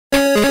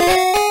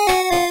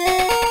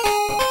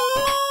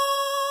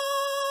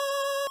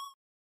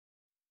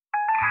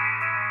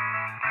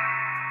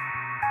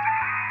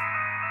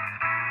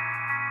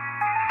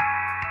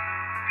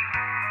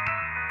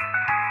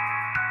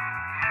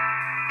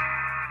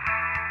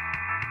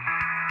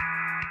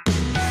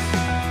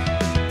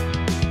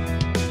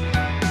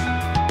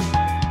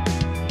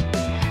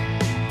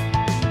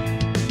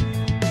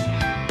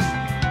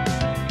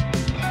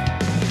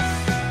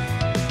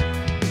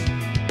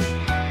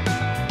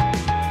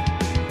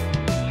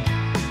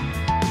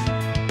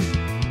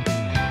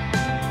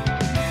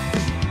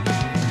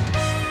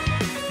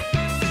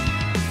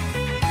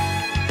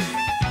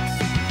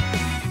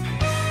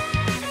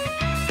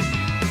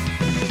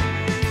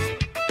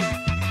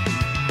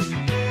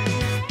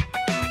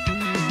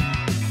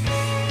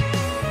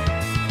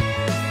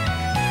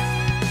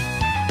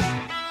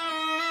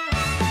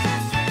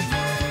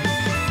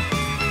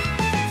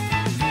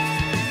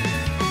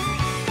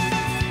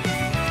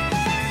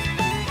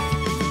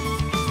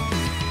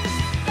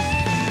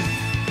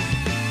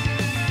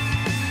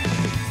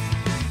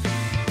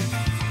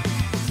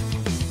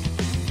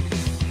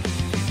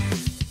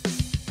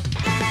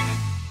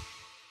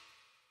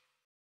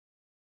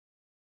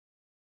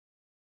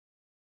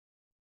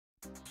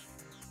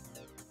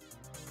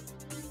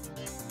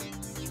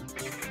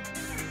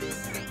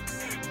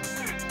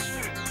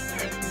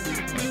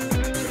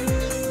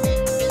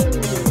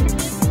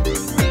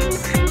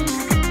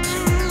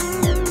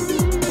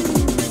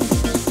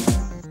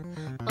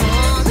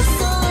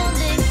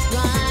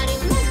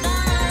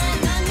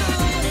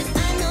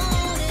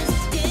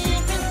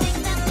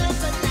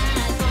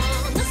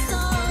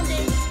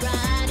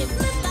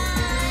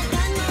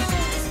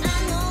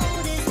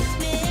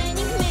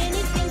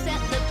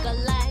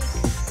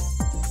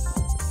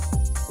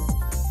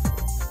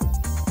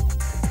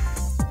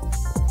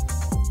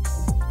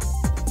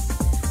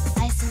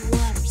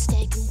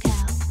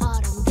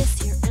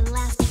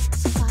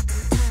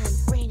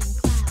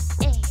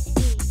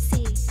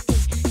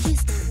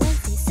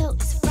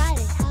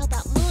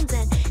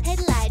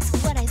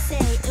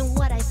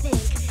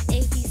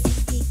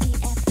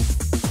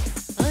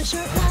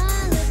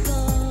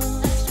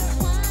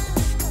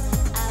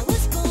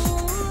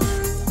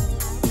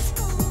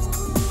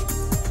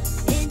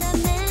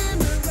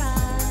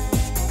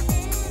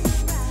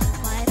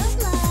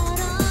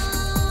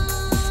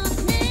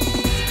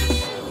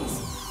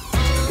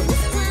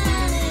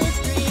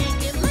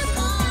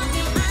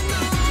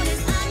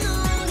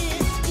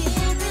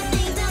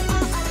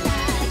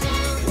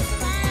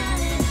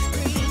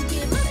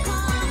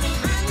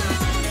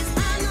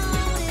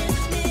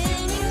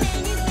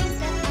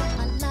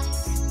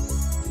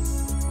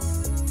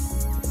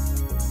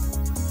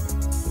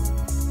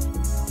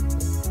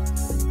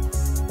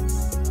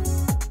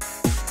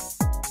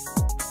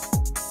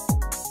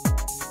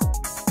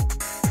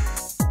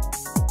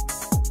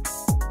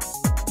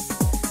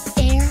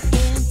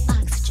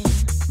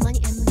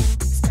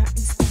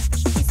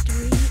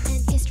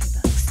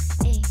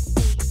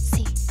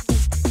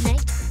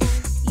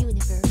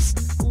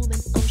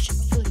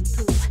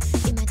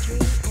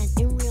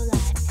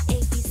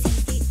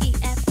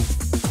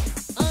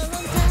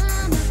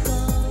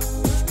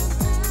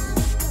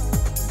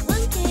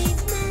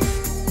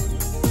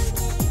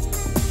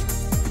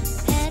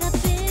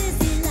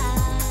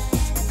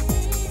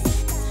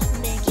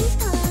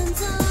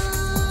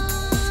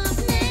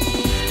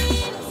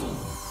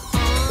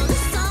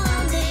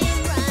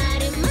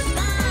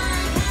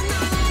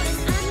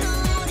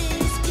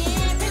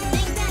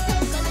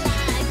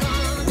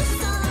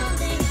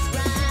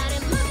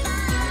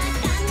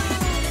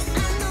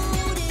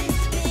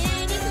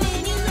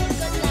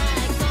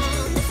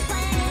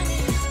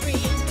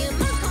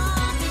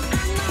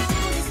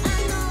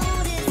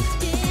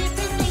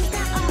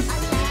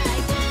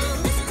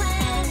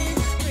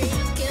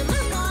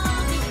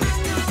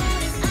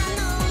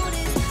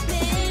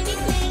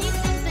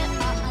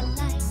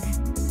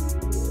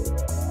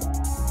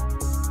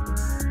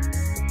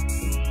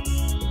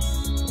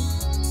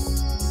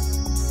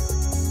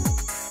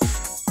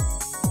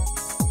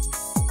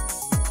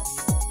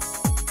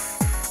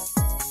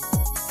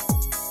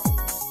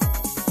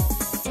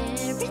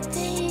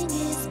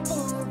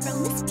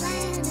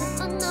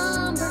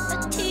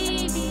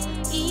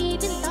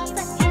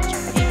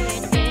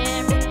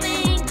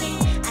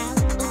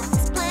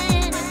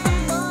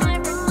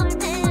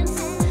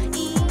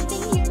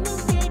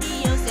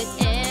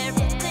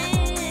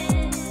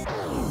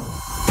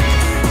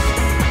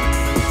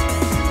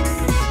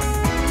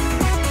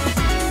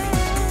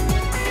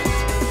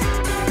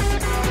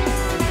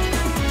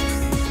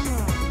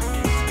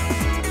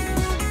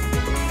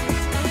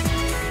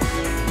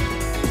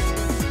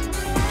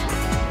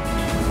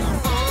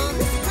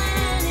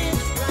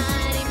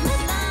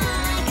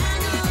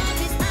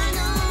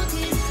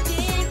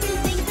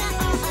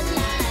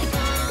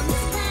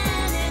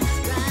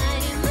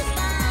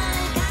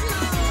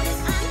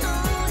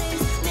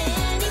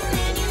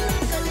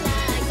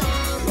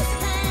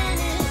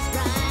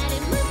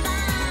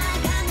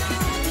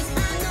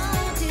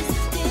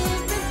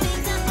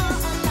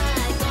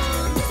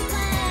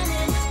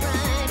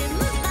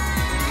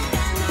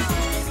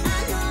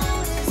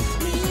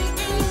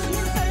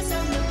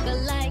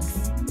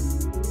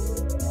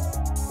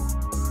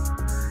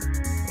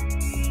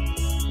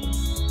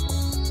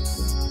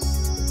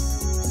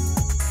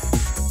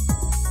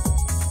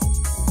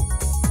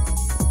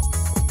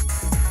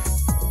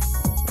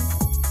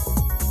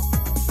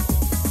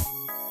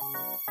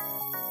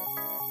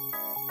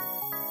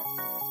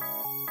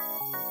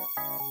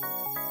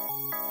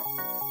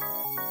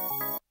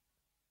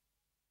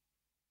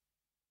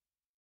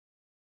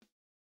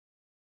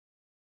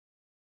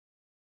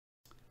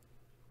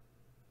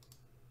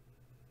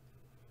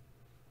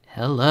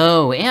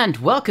Hello, and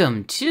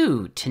welcome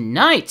to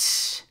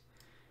tonight's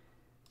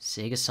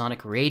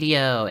SegaSonic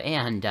Radio,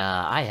 and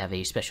I have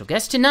a special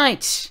guest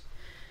tonight.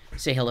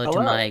 Say hello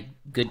to my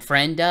good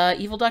friend,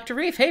 Evil Dr.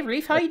 Reef. Hey,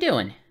 Reef, how you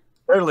doing?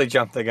 Totally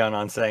jumped the gun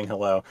on saying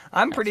hello.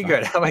 I'm pretty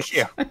good. How about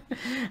you?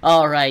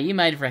 All right, you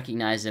might have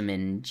recognized him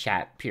in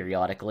chat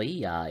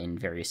periodically in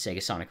various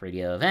SegaSonic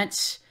Radio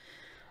events.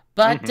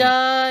 But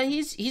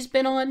he's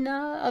been on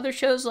other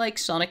shows like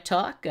Sonic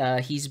Talk.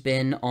 He's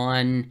been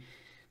on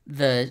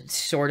the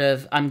sort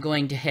of, I'm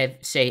going to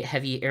say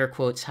heavy air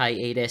quotes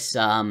hiatus,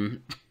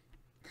 Not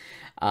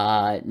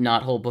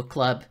Whole Book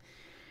Club.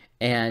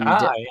 And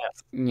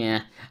yes.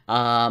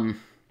 Yeah.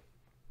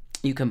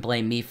 You can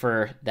blame me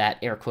for that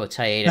air quotes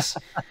hiatus.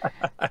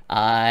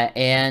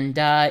 And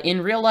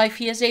in real life,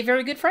 he is a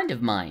very good friend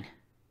of mine.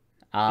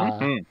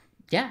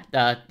 Yeah,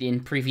 in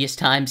previous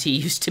times, he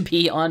used to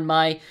be on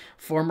my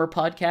former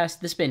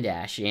podcast, The Spin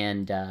Dash,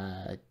 and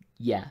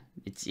yeah,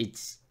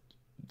 it's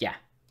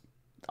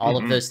all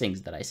of those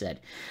things that I said.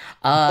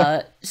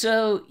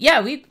 So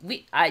yeah,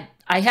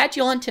 I had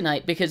you on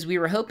tonight because we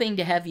were hoping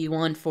to have you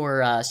on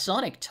for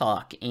Sonic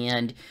Talk,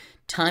 and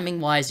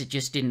timing-wise, it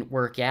just didn't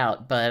work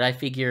out. But I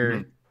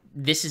figure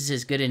this is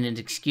as good an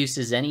excuse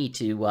as any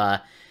to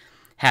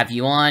have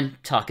you on,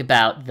 talk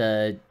about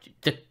the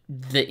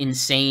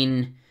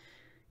insane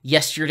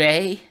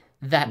yesterday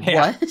that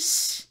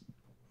was.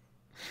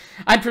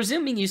 I'm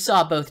presuming you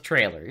saw both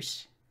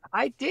trailers.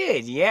 I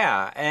did,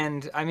 yeah.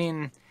 And I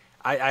mean,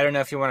 I don't know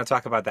if you want to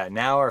talk about that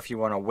now or if you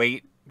want to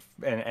wait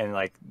and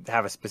like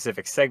have a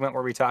specific segment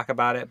where we talk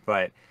about it.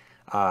 But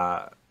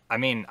I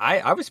mean,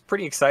 I was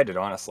pretty excited,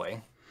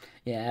 honestly.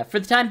 Yeah, for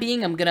the time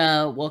being, I'm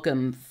gonna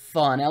welcome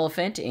Fawn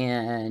Elephant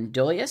and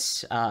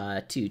Dolius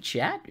to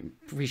chat.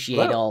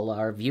 Appreciate all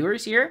our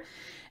viewers here.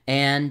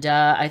 And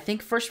I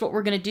think first what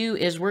we're going to do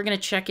is we're going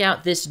to check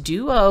out this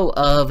duo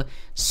of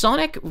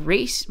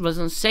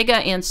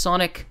Sega and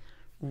Sonic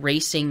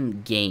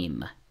racing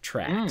game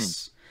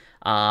tracks.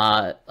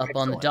 Up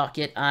on the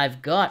docket,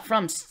 I've got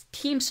from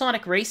Team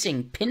Sonic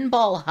Racing,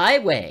 Pinball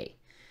Highway.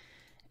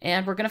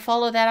 And we're going to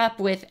follow that up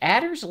with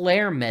Adder's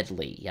Lair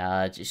medley,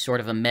 just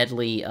sort of a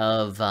medley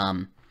of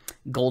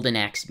Golden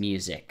Axe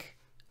music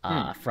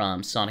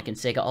from Sonic and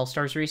Sega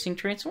All-Stars Racing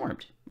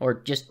Transformed. Or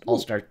just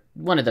All-Star,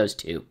 one of those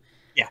two.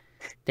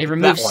 They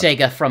removed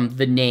Sega from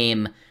the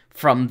name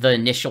from the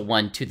initial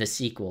one to the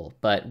sequel,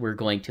 but we're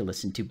going to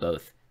listen to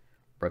both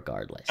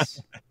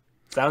regardless.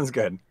 Sounds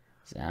good.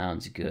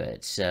 Sounds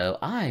good. So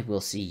I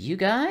will see you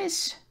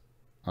guys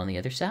on the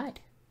other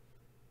side.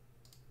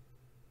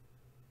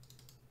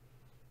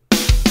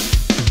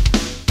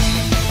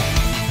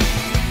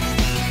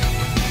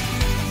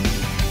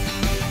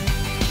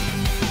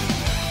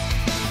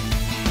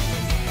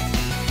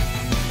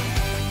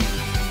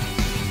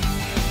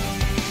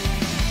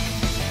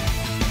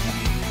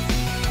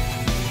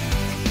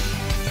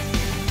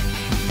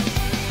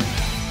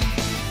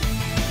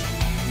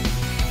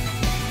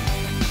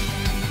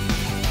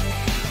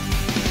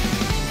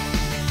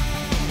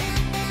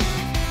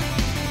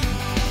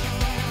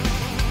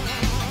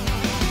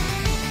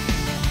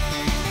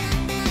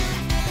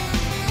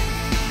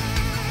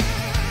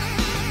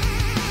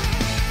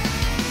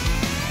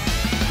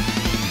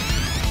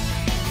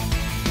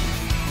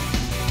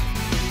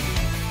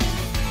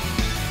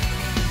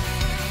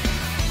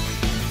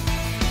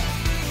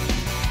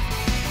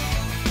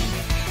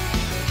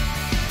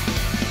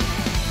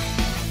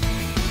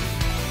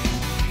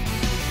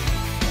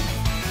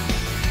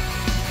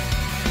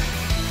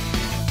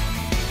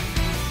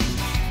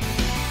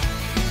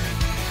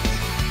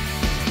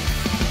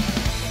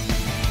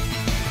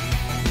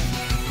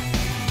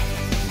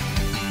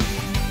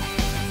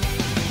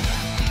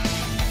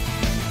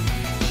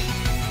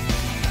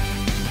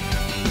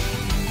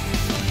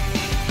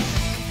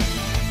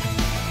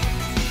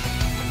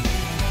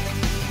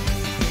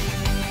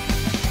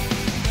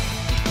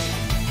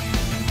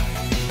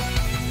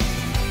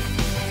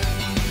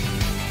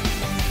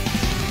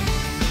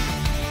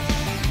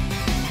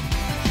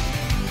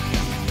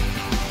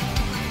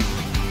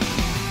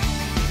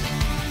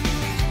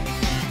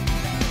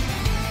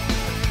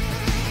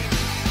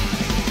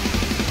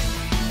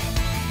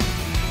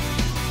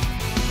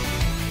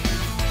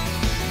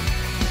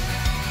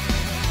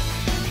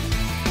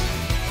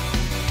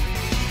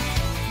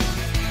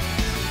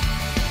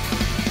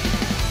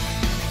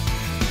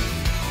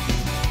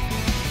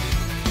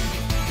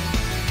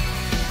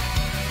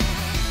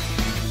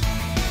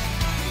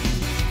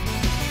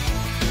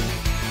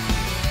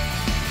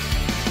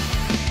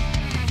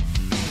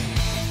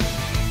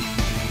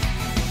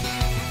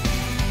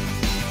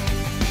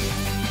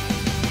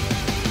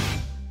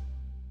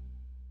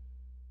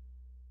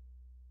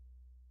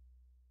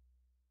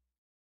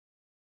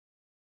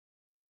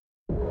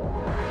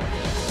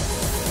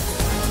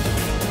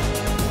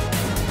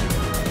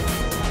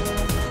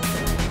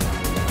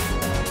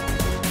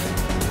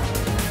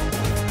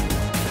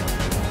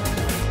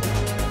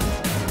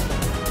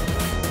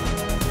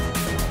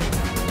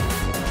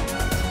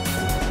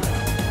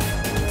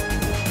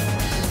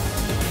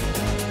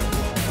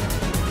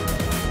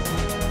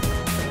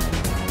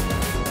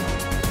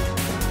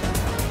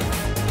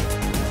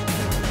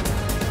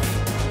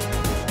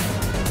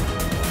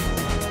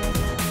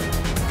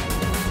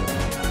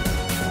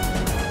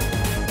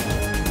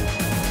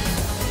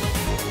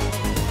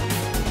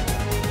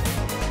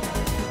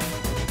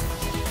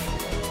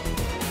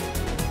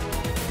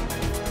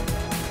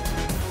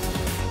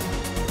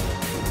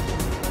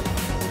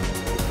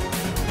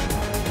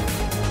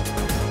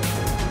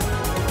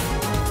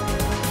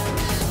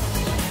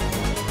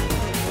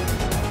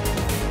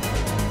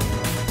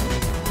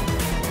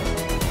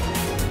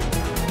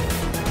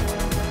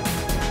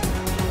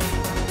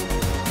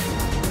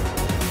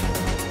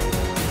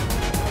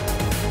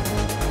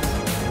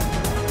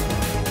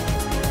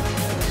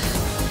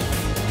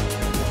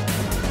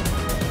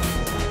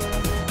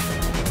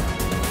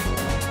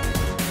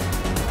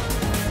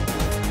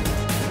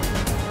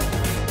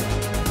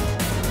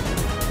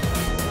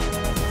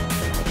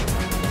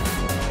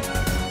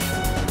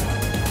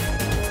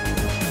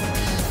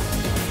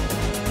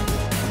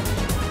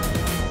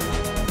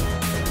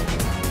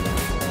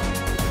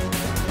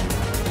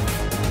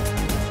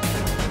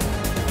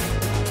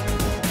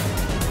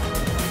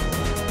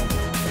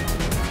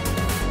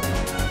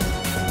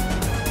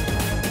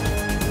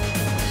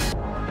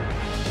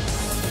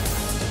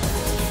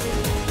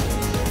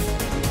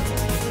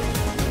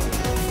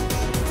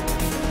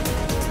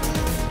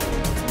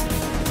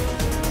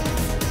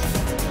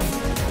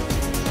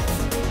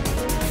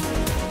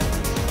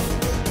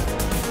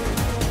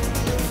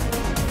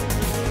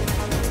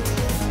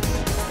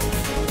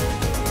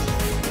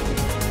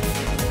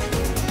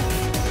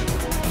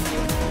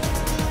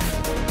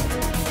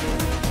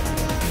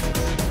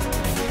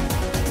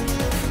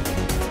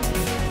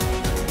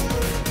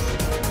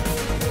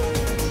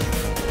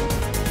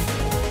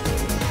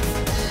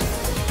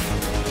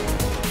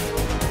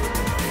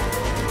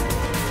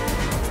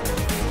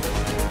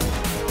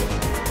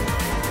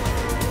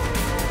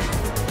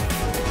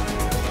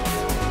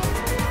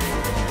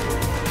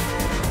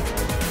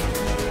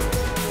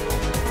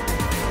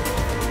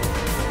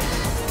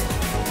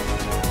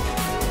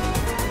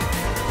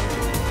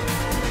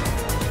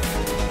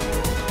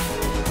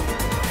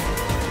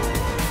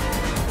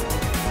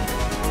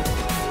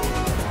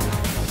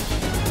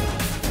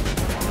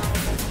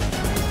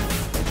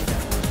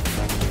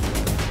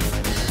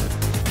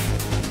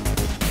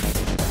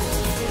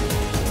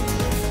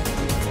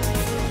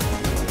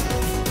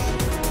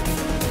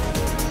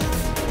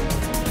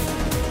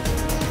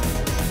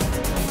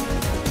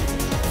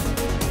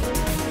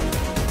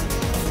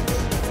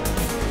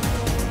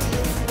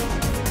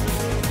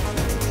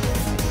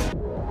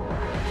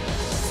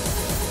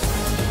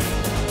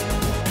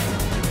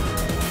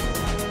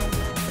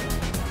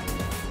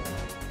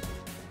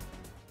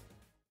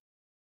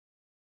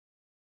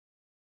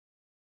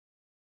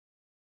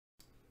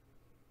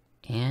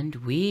 And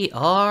we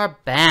are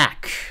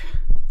back.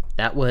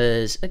 That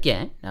was,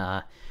 again,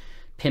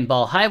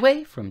 Pinball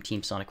Highway from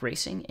Team Sonic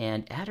Racing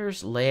and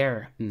Adder's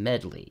Lair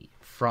Medley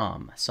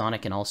from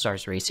Sonic and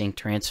All-Stars Racing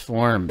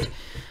Transformed.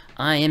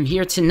 I am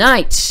here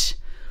tonight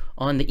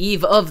on the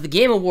eve of the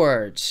Game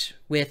Awards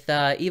with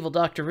Evil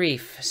Dr.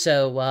 Reef.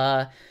 So,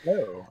 I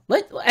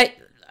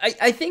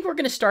think we're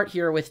going to start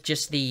here with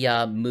just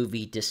the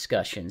movie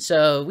discussion.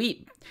 So,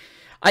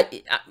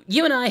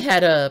 you and I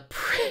had a...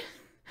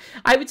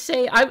 I would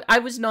say I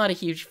was not a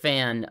huge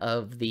fan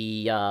of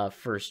the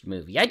first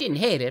movie. I didn't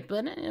hate it,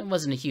 but I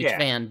wasn't a huge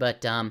fan.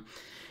 But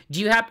do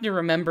you happen to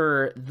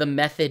remember the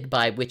method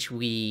by which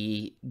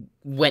we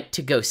went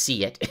to go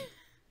see it?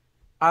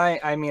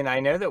 I mean, I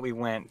know that we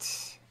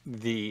went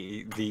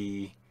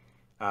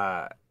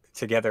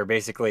together.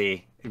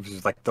 Basically, it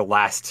was like the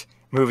last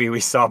movie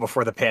we saw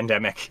before the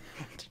pandemic.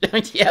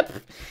 Yep,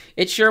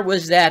 it sure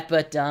was that.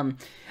 But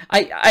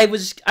I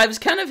was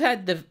kind of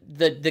had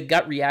the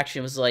gut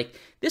reaction was like,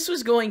 this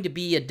was going to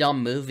be a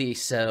dumb movie,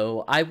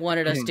 so I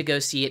wanted us to go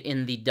see it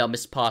in the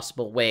dumbest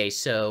possible way.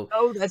 So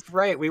that's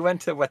right. We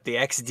went to the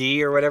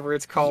XD or whatever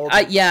it's called.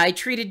 I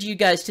treated you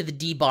guys to the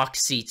D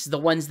box seats, the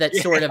ones that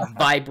sort of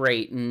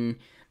vibrate and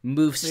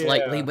move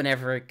slightly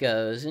whenever it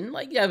goes, and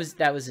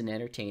that was an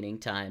entertaining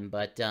time.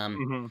 But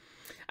where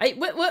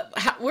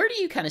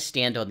do you kind of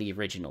stand on the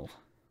original?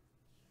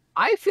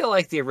 I feel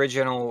like the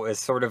original is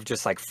sort of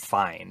just like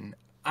fine.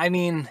 I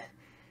mean,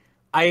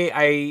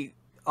 I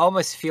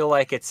almost feel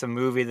like it's a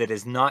movie that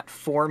is not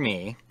for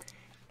me,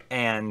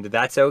 and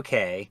that's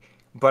okay.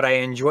 But I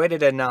enjoyed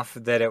it enough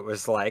that it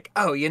was like,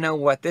 oh, you know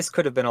what? This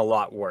could have been a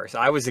lot worse.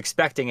 I was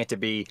expecting it to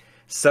be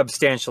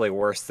substantially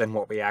worse than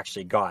what we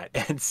actually got.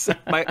 And so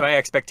my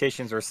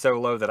expectations were so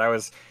low that I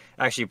was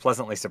actually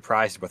pleasantly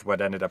surprised with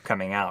what ended up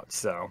coming out.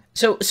 So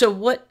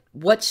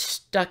what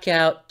stuck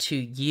out to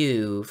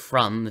you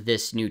from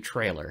this new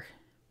trailer?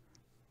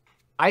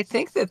 I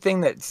think the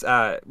thing that's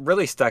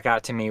really stuck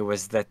out to me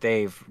was that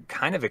they've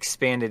kind of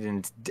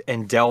expanded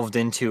and delved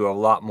into a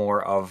lot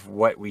more of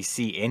what we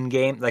see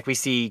in-game. Like, we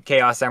see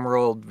Chaos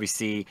Emerald, we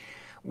see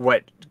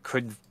what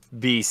could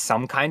be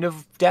some kind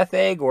of Death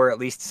Egg, or at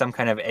least some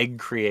kind of egg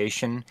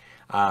creation.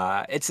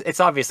 It's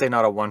obviously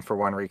not a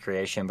one-for-one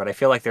recreation, but I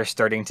feel like they're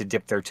starting to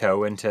dip their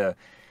toe into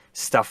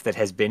stuff that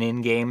has been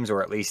in games,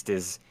 or at least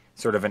is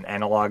sort of an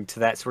analog to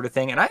that sort of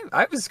thing. And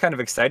I was kind of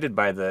excited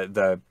by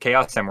the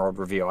Chaos Emerald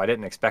reveal. I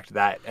didn't expect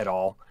that at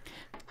all.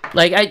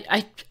 Like,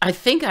 I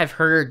think I've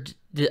heard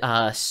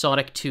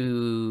Sonic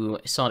 2,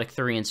 Sonic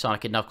 3, and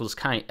Sonic and Knuckles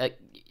kind of...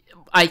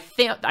 I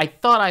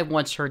thought I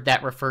once heard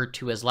that referred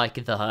to as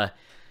like the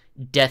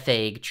Death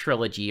Egg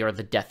trilogy or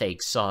the Death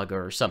Egg saga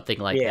or something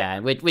like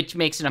that, which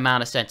makes an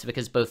amount of sense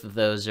because both of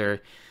those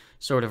are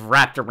sort of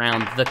wrapped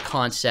around the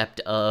concept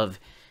of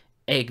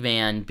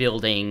Eggman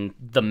building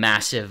the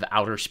massive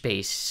outer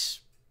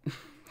space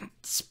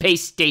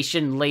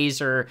station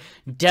laser,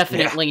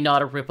 definitely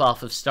not a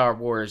ripoff of Star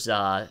Wars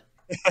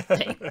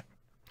thing.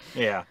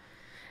 Yeah.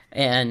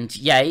 And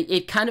yeah,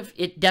 it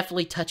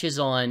definitely touches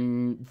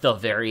on the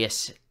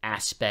various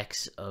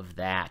aspects of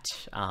that.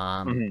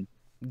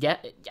 Yeah,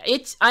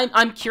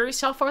 I'm curious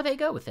how far they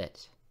go with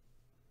it.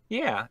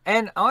 Yeah,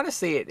 and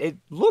honestly, it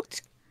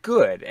looked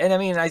good. And I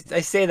mean, I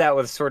say that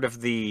with sort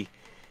of the,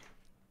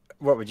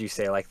 what would you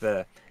say, like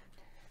the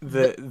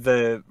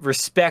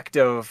respect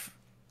of,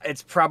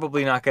 it's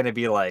probably not going to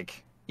be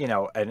like, you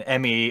know, an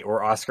Emmy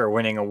or Oscar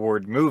winning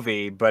award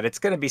movie, but it's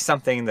going to be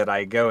something that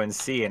I go and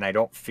see and I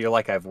don't feel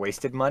like I've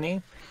wasted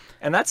money.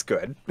 And that's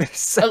good.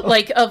 So...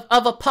 Like, of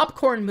a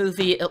popcorn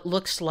movie, it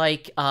looks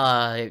like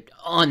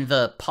on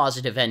the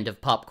positive end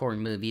of popcorn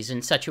movies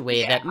in such a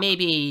way that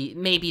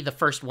maybe the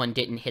first one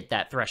didn't hit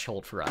that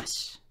threshold for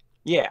us.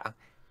 Yeah.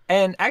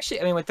 And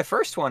actually, I mean, with the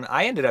first one,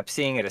 I ended up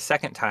seeing it a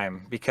second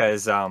time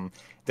because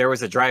there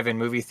was a drive-in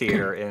movie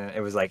theater, and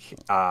it was like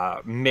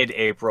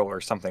mid-April or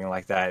something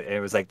like that. And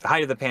it was like the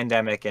height of the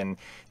pandemic, and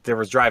there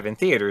was drive-in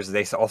theaters.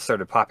 They all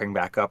started popping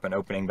back up and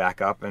opening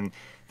back up, and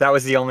that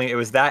was it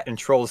was that and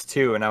Trolls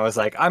 2, and I was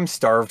like, I'm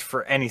starved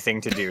for anything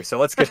to do, so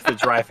let's get to the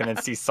drive-in and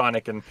see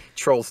Sonic and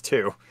Trolls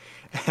 2.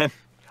 And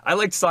I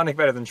liked Sonic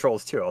better than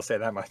Trolls 2, I'll say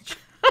that much.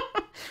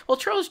 Well,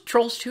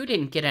 Trolls 2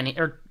 didn't get any,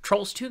 or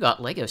Trolls 2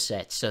 got Lego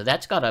sets, so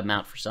that's got to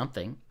amount for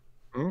something.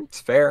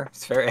 It's fair.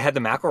 It's fair. It had the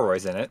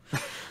McElroys in it.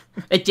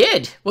 It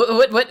did.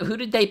 Who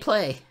did they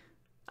play?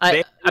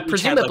 I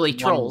presumably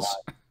Trolls.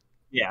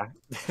 Yeah,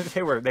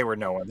 they were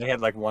no one. They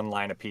had like one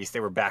line apiece. They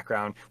were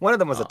background. One of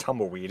them was a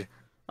tumbleweed.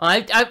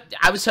 I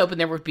was hoping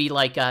there would be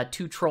like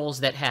two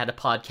Trolls that had a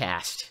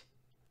podcast.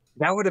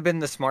 That would have been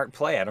the smart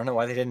play. I don't know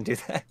why they didn't do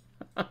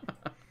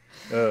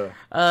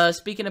that.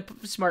 Speaking of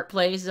smart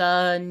plays,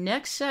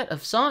 next set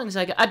of songs,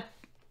 I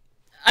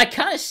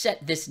kind of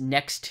set this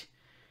next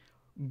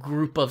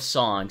group of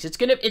songs. It's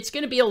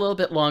gonna be a little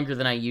bit longer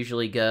than I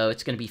usually go.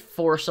 It's gonna be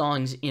 4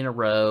 songs in a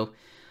row,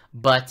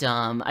 but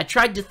I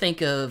tried to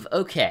think of,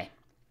 okay,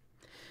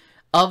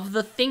 of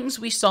the things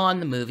we saw in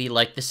the movie,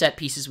 like the set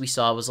pieces we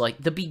saw was like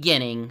the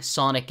beginning,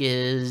 Sonic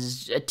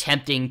is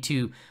attempting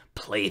to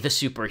play the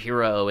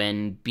superhero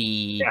and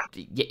be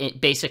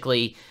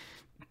basically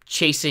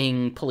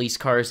chasing police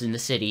cars in the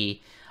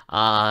city.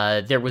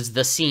 There was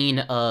the scene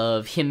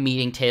of him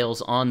meeting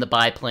Tails on the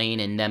biplane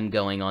and them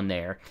going on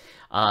there.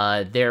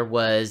 There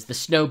was the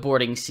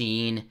snowboarding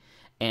scene,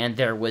 and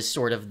there was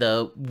sort of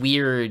the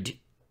weird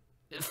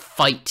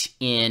fight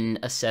in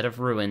a set of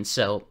ruins.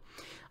 So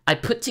I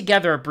put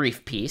together a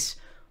brief piece.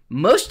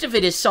 Most of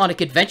it is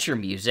Sonic Adventure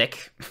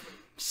music,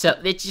 so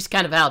it's just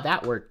kind of how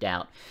that worked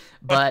out.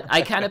 But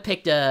I kind of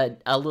picked a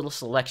little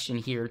selection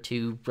here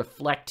to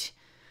reflect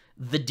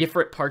the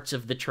different parts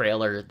of the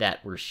trailer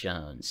that were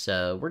shown.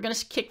 So we're going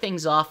to kick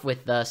things off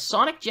with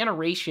Sonic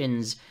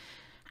Generations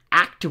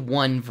Act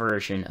 1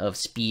 version of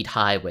Speed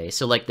Highway,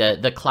 so like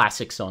the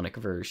classic Sonic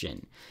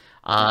version.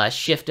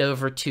 Shift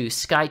over to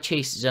Sky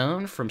Chase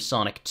Zone from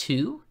Sonic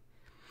 2.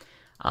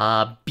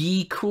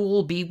 Be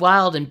Cool, Be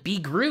Wild, and Be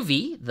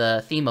Groovy,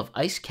 the theme of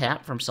Ice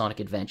Cap from Sonic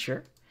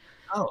Adventure.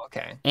 Oh,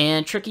 okay.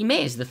 And Tricky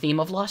Maze, the theme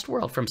of Lost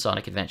World from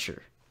Sonic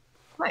Adventure.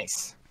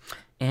 Nice.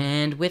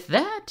 And with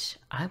that,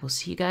 I will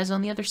see you guys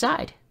on the other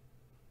side.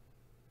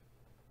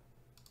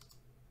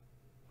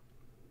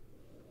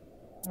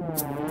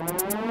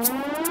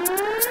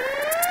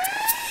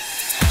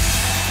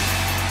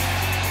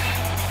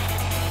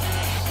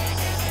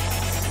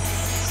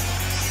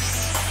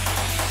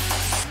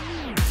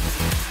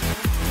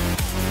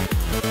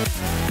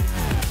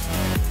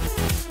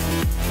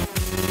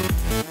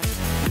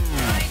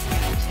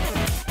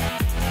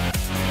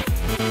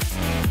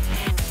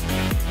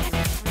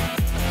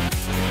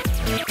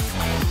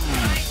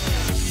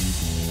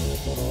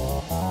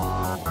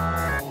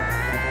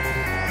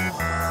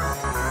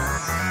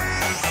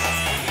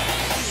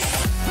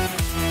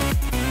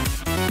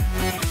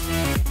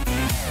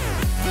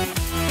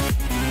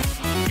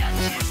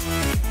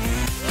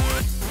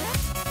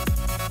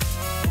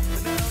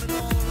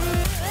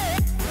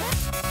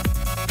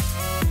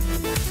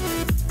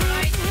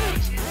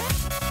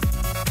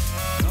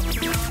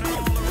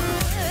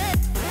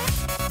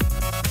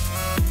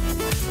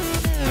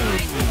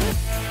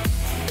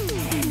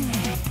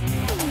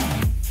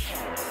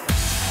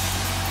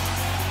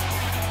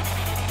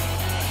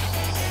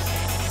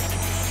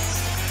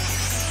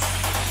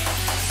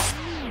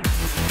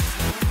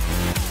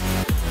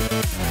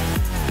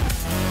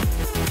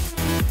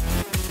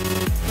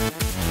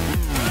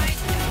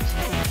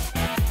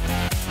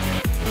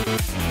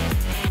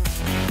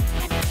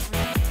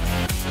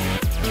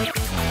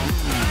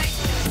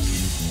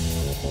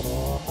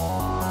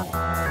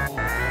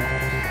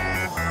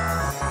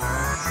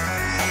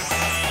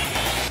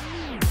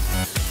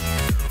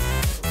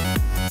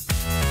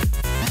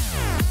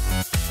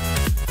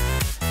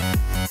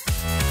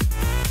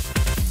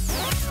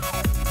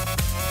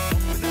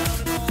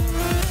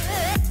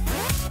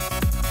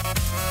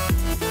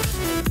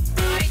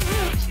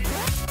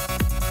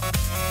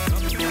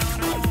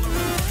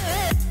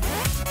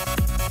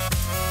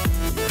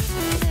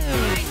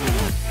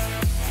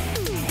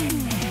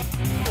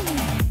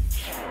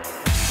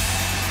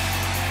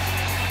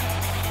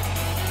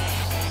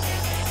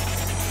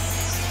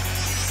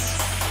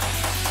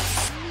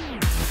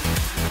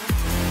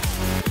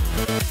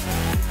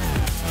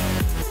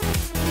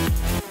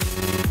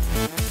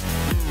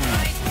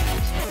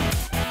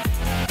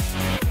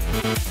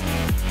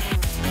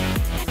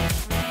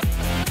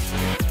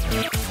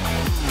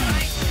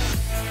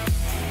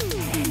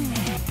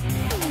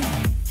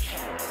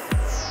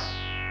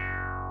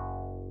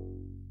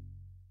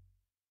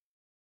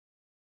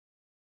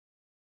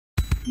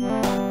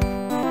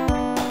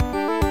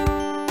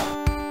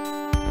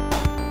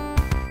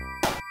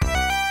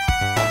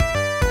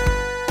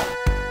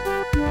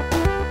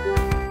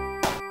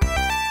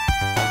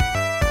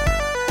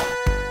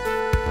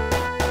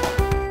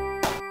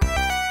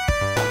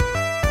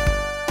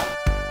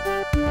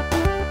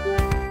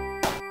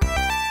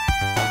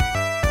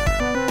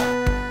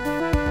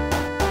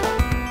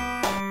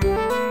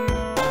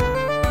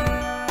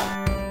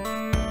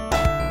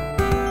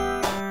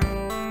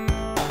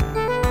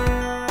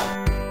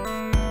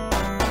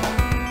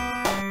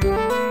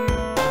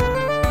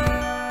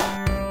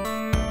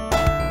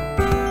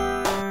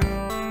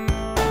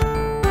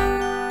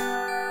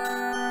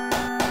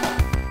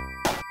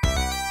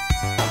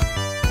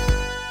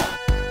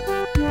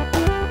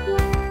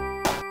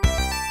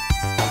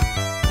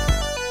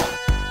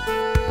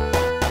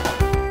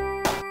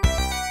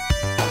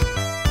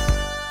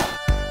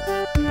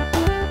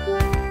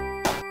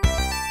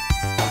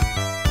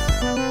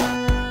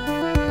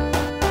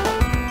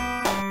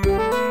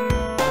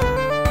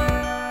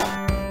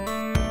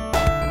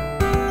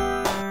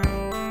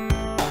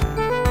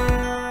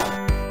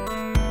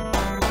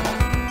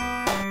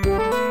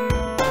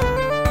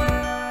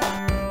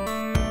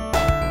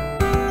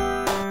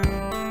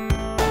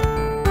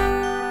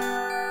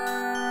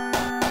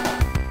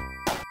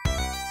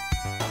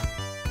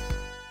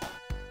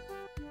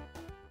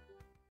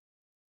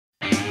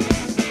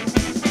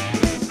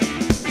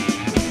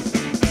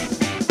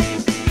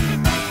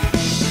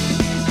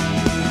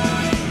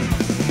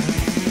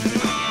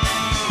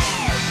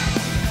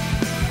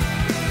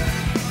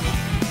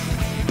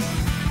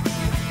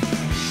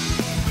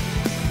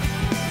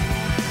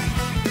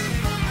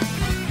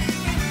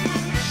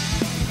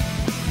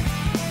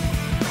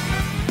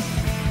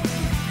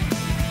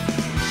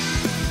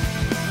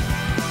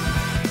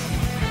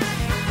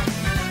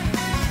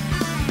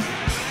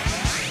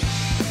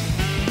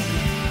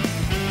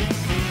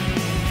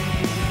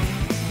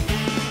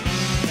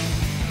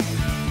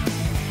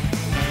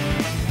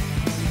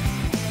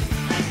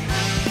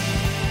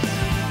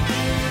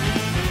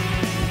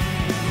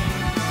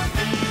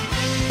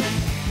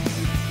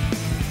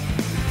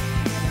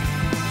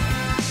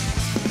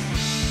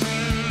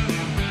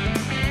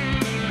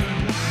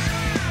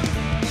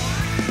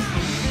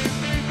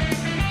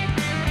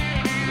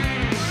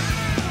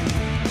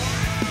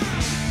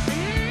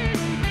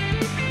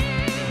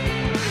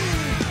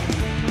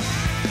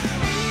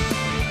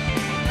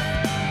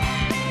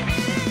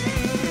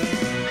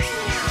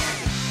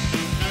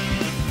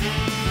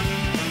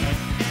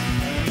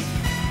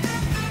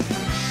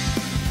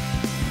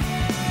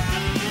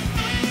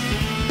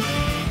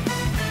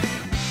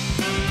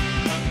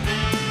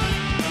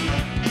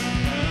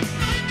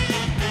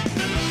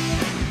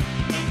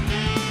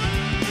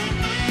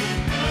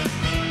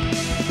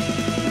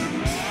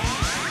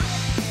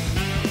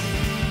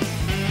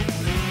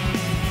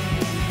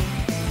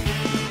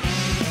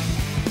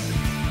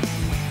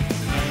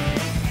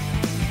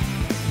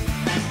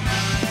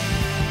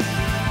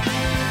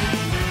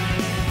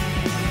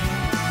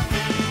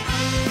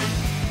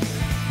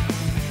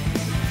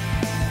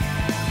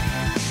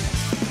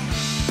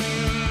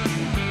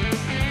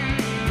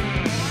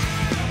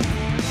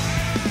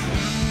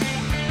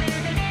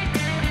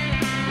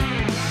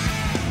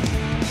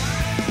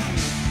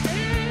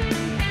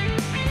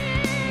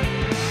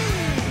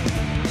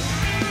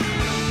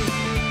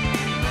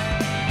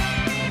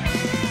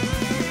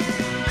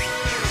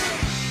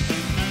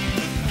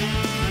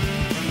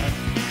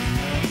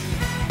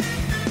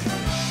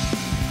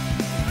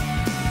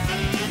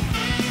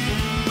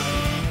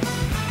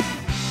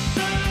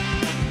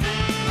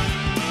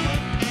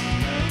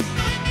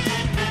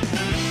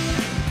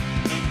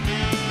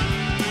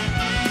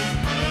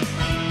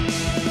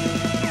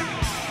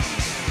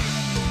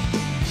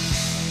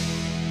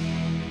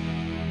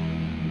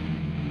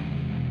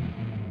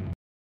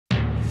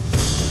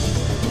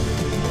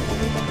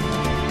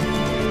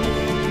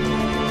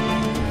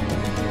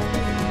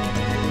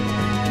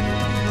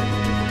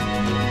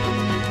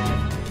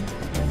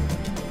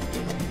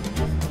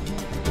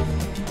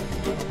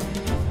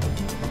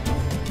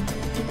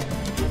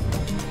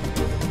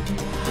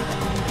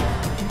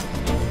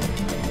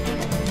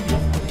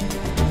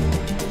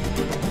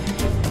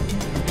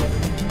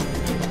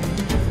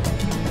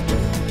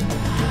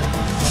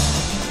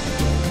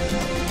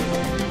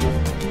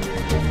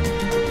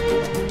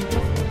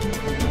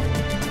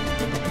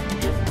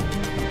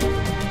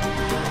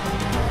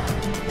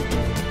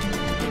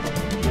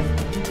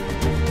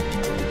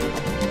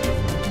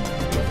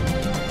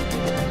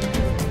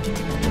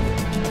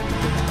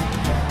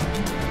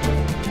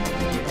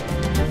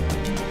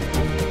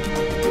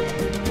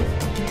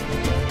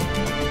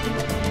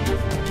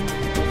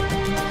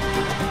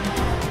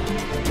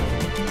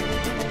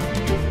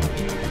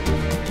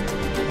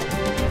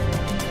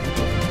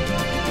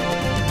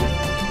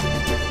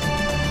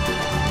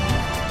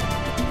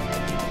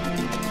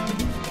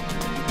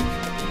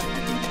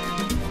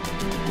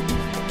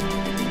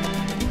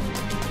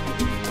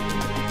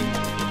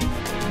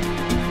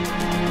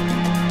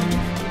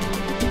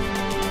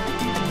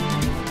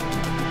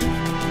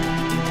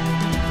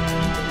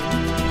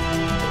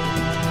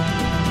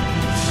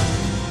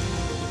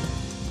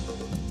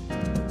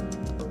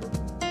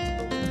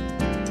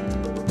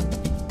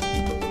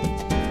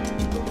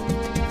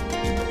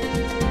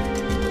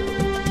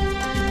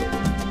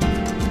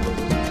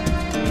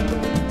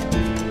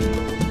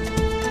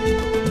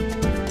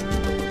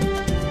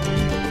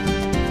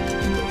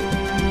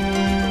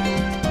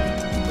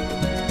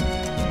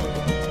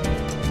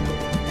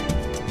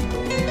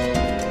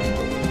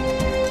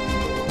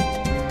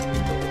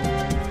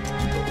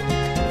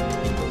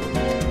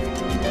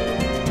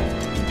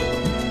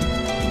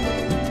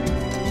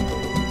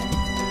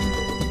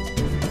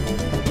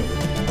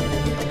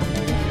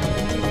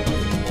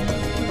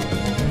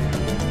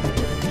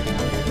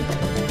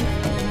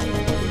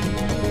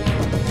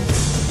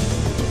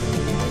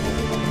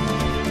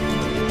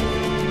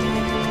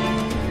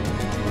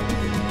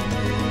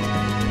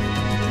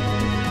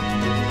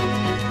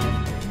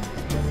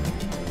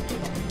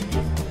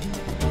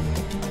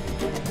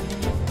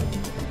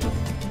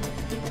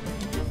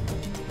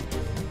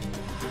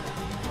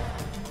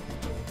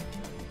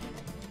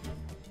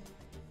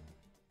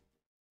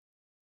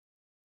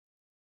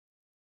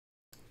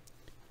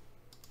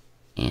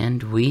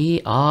 And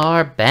we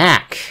are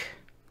back.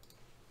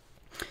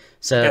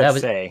 So that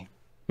was. I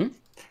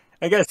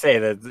gotta say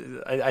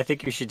that I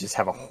think you should just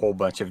have a whole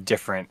bunch of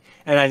different.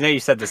 And I know you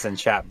said this in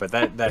chat, but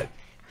that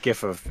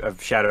gif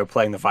of Shadow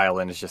playing the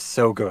violin is just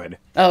so good.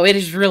 Oh, it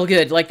is real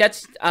good. Like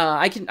that's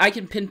I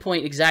can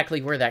pinpoint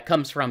exactly where that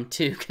comes from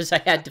too, because I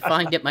had to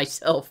find it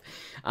myself.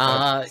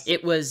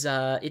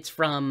 It's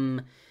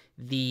from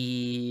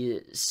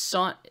the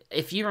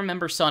if you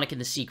remember Sonic and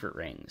the Secret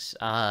Rings.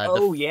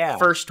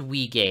 First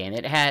Wii game.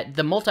 It had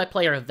the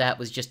multiplayer of that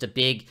was just a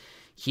big,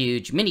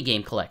 huge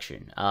minigame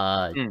collection,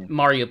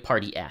 Mario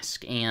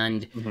Party-esque,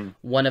 and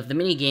one of the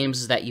minigames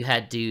is that you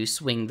had to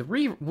swing the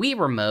Wii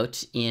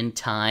remote in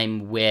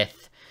time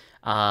with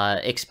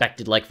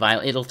expected like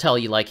violin. It'll tell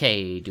you like,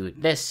 hey, do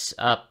this,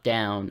 up,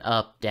 down,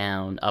 up,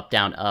 down, up,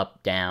 down,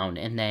 up, down,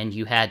 and then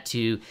you had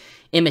to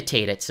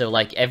imitate it. So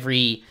like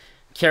every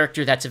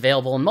character that's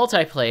available in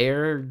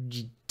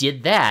multiplayer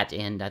did that,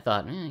 and I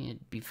thought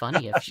it'd be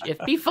funny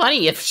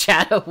if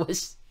Shadow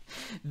was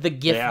the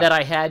gift that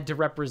I had to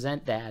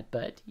represent that.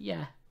 But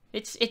yeah,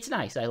 it's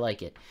nice. I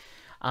like it.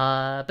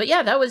 But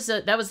yeah, that was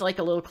like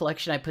a little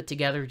collection I put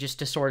together just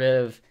to sort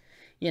of,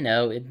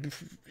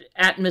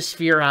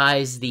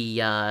 atmospherize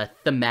the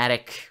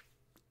thematic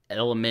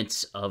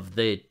elements of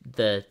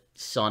the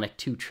Sonic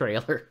 2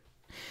 trailer.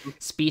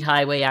 Speed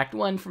Highway Act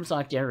 1 from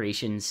Sonic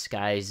Generations,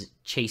 Sky's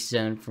Chase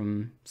Zone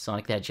from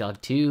Sonic the Hedgehog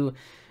 2,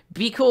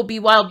 Be Cool, Be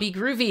Wild, Be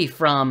Groovy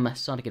from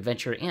Sonic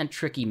Adventure, and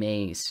Tricky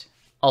Maze,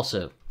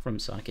 also from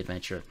Sonic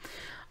Adventure.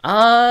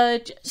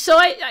 So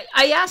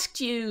I asked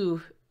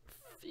you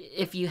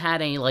if you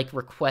had any like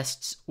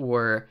requests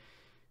or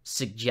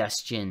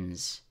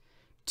suggestions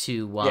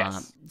to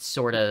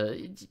sort of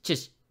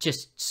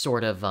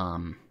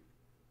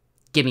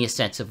give me a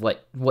sense of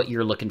what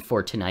you're looking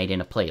for tonight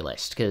in a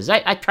playlist, because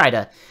I try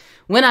to,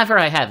 whenever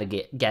I have a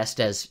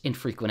guest, as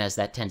infrequent as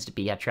that tends to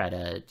be, I try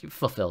to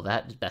fulfill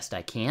that as best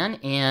I can.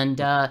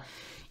 And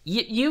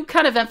you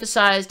kind of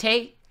emphasized,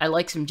 hey, I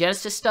like some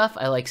Genesis stuff.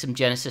 I like some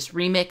Genesis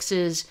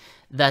remixes.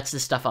 That's the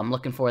stuff I'm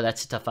looking for.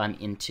 That's the stuff I'm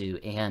into.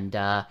 And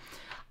I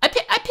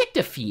picked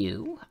a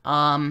few.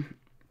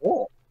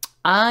 Cool.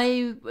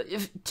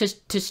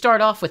 To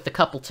start off with the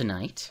couple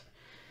tonight,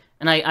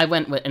 and I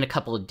went in a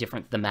couple of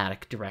different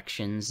thematic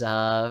directions.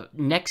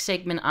 Next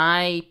segment,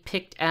 I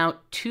picked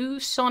out 2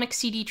 Sonic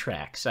CD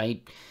tracks.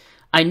 I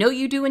know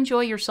you do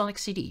enjoy your Sonic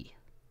CD.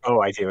 Oh,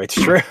 I do. It's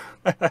true.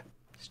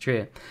 It's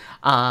true.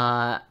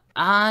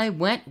 I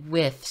went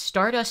with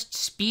Stardust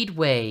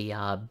Speedway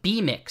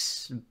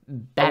B-Mix,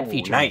 Bad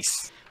Feature.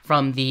 Nice.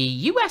 From the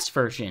US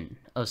version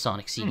of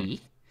Sonic CD.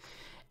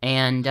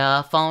 And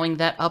following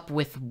that up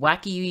with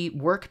Wacky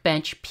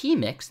Workbench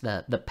P-Mix,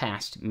 the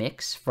past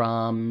mix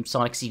from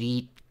Sonic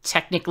CD,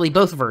 technically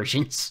both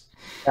versions.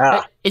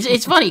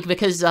 It's funny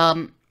because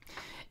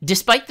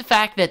despite the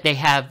fact that they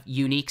have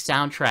unique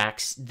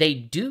soundtracks, they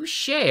do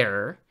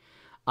share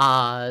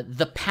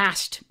the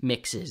past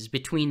mixes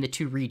between the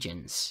 2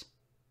 regions.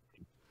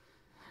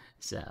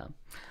 So,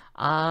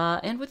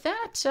 and with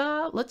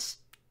that, let's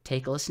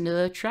take a listen to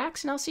the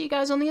tracks, and I'll see you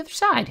guys on the other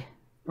side.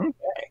 Okay.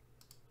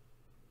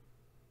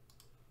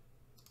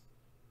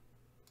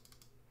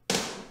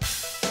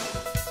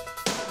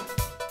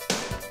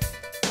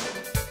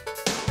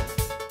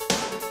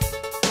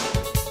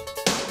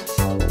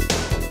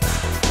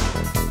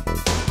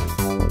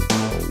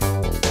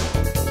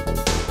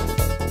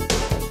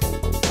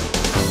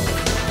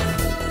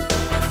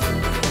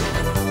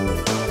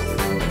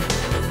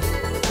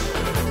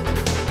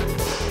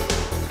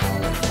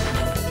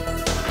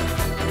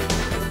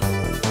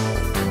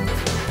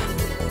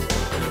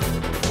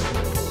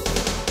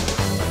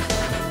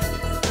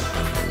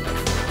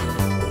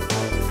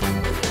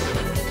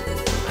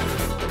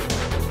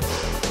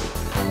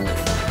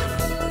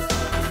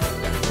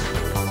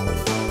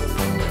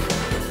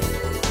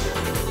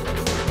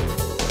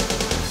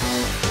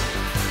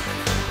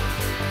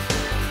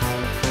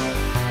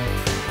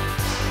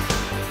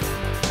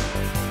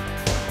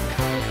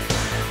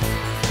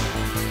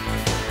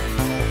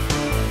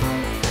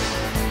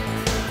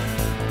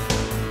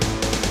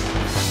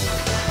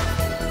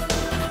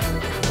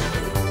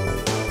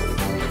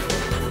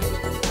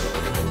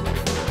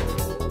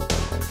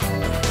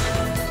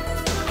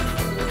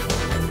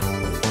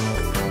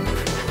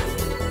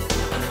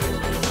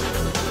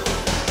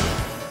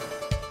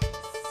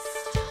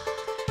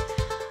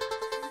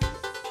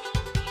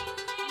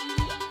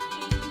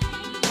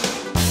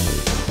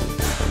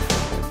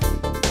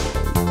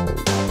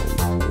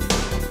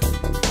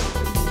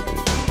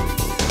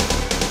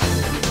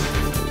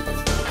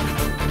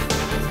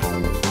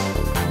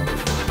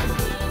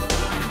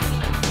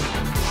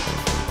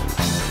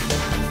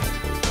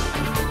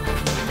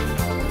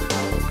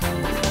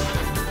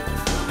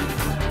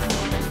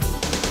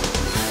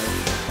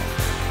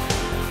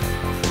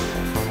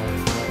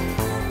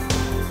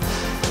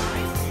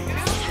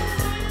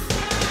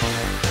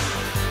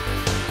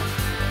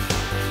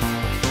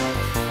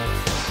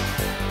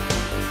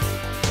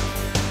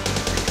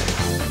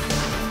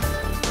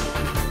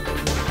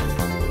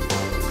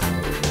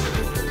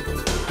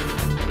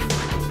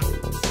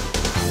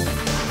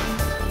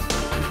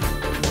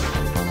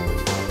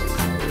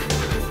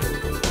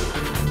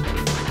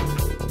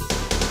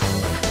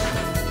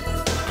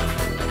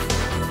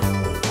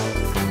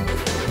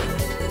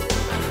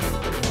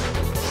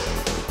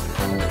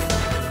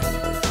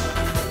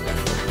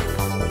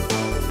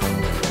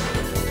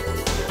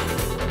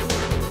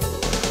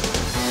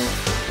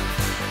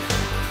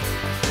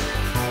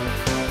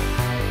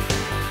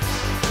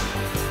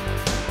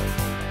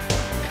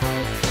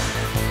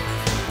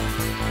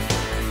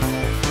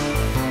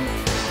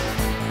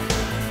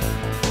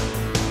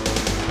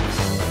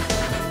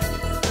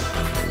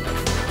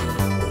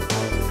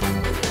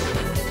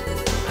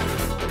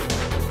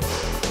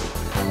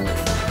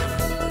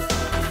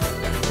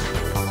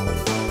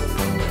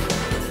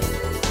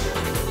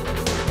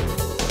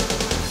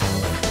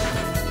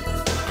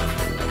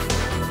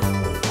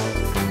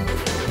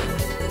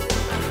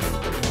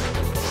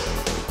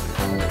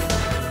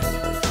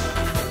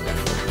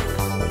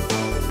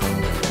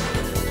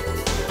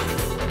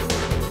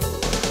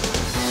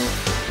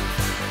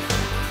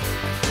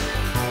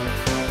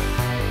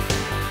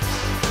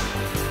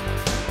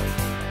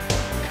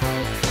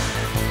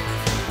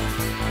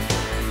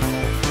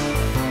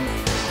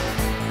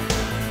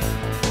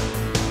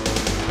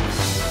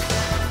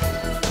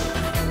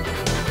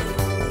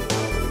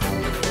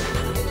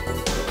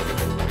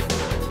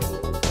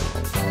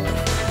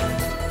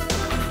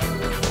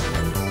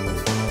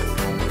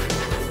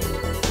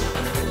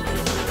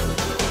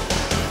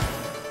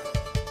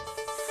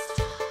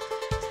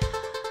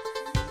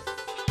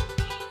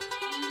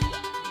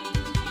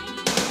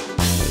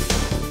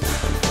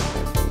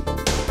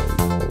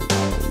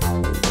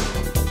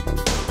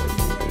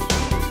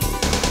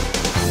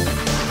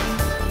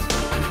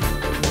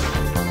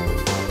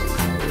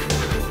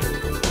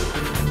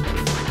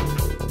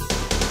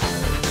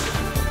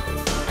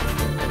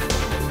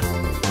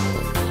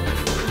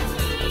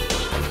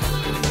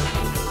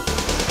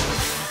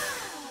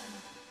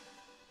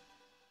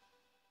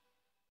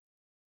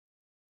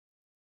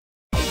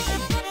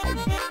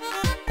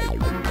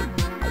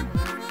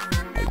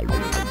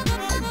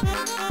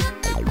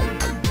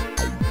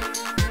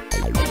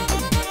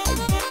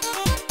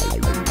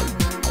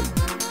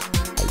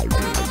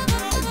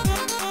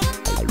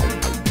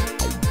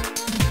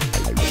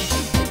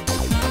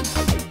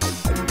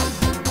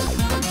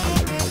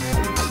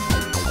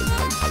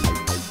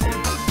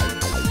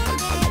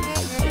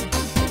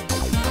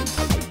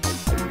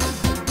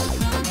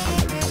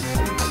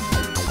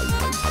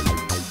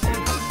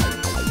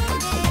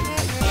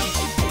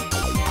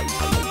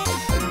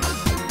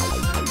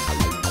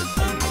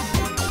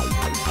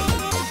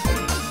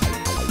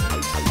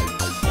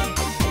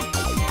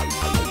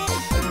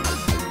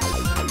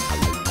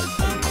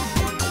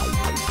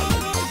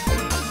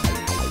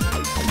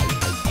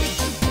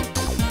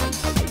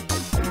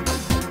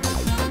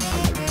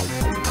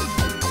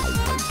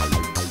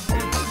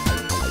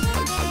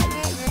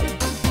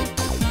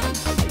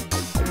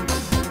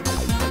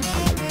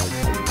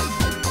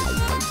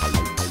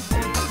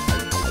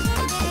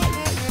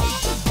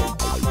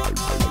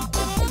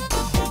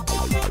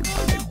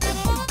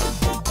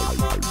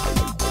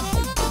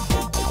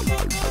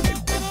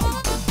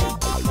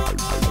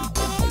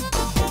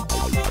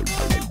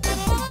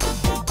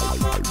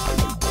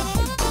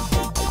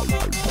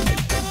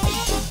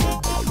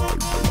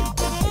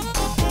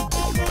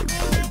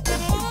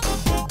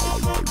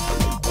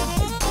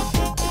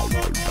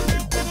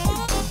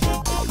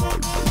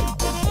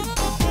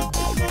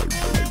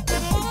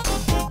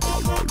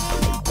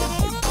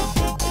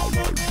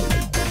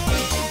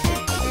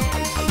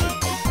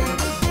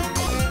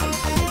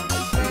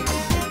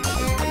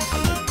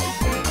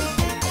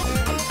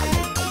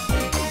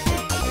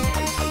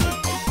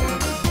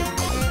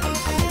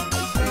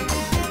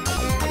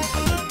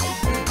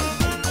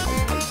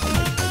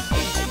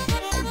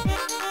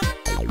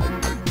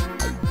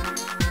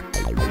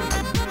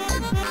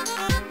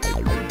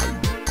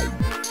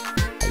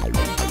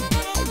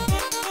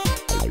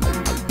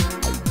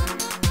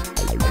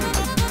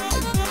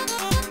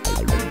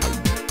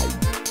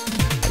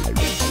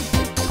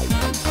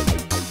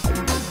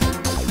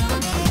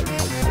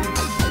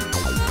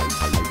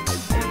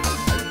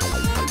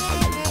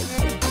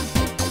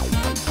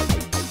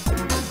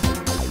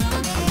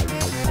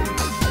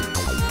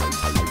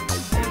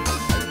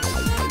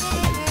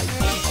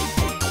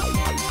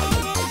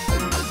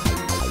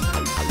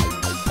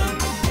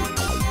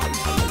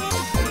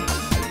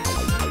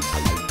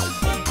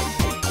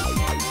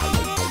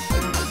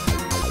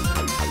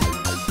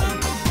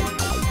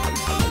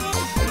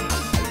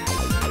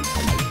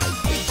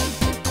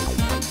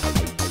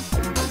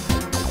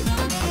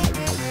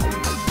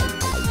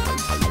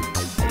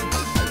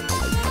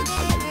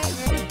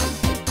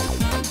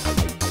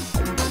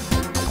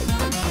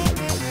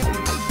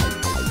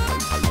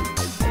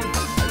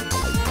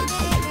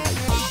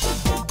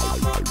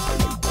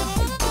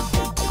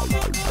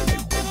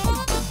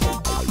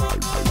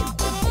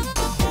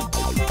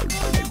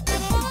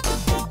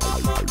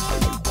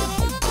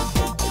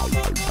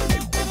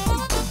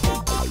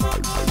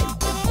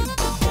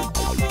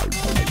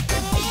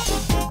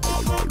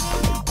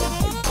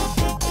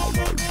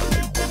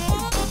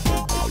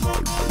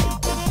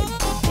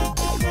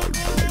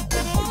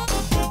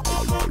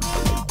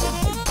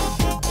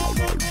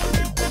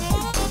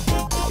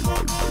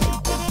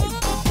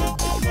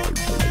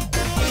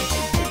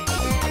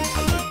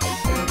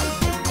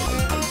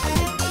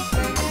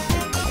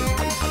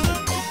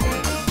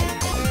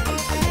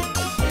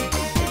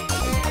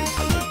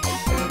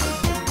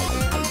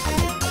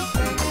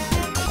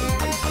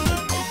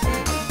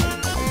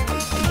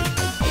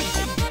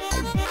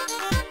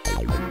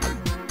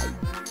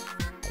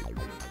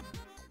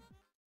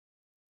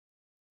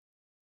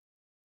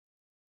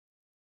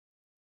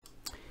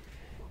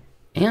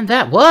 And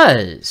that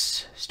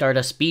was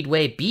Stardust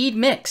Speedway Bead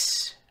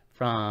Mix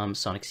from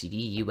Sonic CD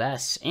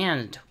US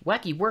and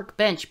Wacky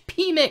Workbench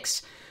P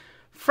Mix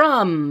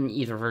from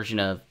either version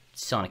of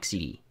Sonic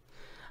CD.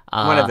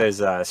 One of those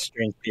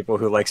strange people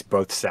who likes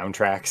both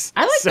soundtracks.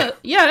 I like that.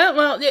 Yeah,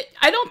 well,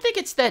 I don't think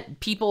it's that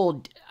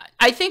people.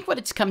 I think what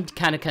it's come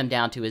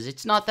down to is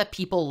it's not that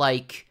people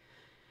like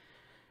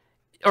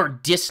or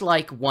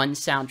dislike one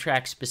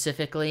soundtrack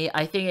specifically.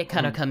 I think it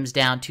kind of comes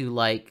down to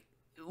like,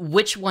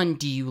 which one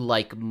do you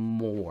like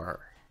more?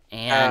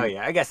 And oh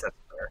yeah, I guess that's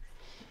fair.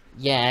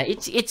 Yeah,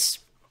 it's.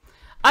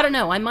 I don't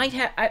know. I might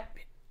have.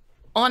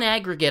 On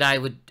aggregate, I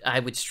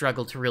would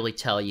struggle to really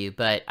tell you,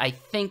 but I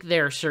think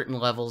there are certain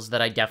levels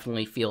that I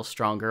definitely feel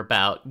stronger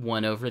about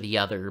one over the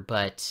other.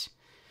 But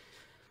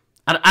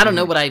I don't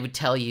know what I would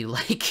tell you,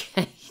 like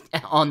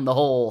on the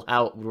whole,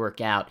 how it would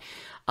work out.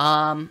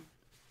 But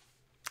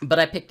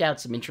I picked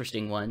out some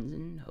interesting ones,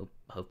 and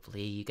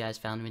hopefully you guys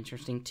found them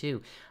interesting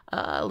too.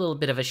 A little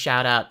bit of a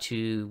shout out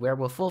to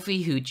Werewolf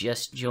Wolfie, who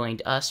just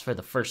joined us for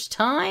the first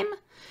time.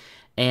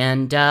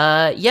 And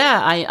yeah,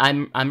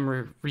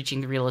 I'm reaching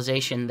the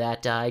realization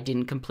that I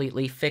didn't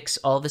completely fix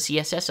all the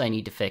CSS I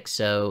need to fix.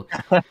 So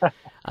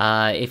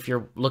if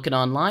you're looking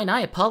online,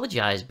 I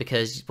apologize,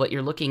 because what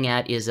you're looking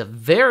at is a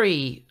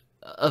very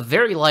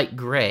light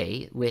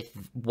gray with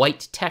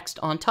white text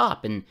on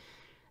top, and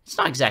it's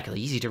not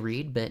exactly easy to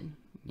read, but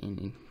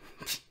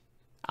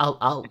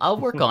I'll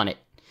work on it.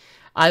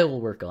 I will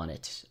work on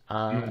it.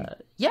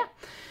 Yeah.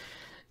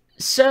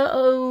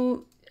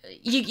 So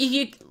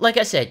you like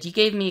I said, you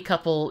gave me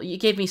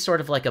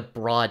sort of like a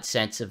broad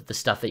sense of the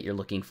stuff that you're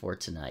looking for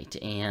tonight,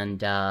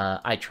 and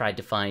I tried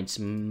to find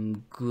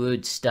some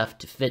good stuff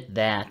to fit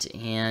that.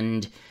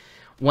 And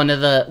one of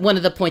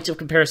the points of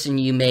comparison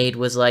you made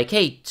was like,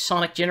 hey,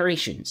 Sonic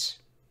Generations,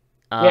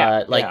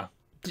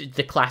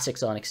 the classic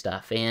Sonic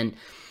stuff, and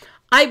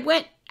I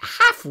went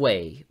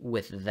halfway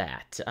with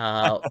that.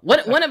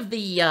 One of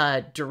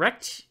the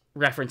direct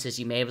references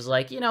you made was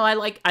like,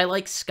 I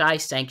like Sky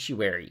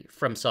Sanctuary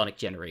from Sonic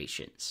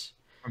Generations,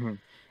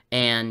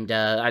 and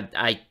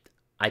I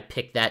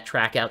picked that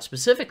track out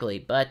specifically.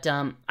 But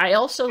I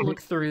also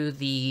looked through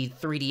the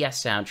 3DS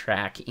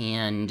soundtrack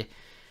and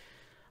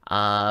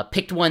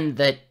picked one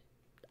that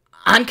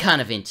I'm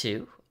kind of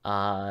into,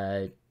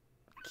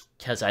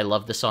 because I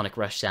love the Sonic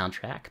Rush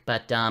soundtrack.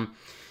 But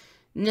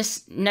in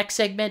this next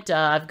segment,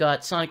 I've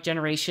got Sonic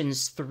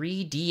Generations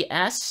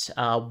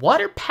 3DS,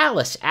 Water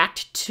Palace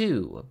Act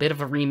 2, a bit of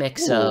a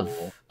remix of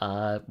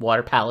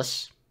Water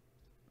Palace,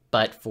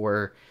 but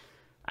for,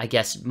 I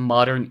guess,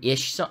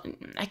 modern-ish.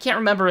 I can't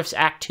remember if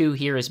Act 2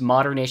 here is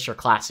modern-ish or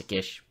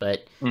classic-ish,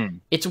 but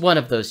it's one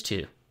of those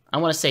two. I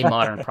want to say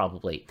modern,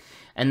 probably.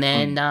 And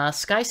then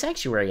Sky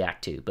Sanctuary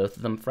Act 2, both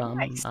of them from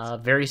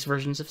various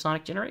versions of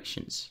Sonic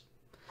Generations.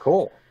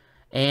 Cool.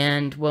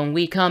 And when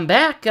we come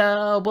back,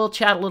 we'll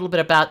chat a little bit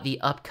about the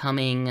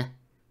upcoming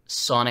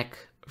Sonic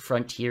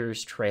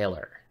Frontiers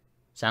trailer.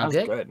 Sound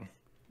good? Good.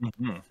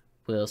 Mm-hmm.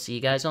 We'll see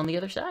you guys on the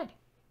other side.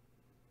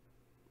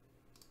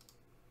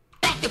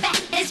 Back to back,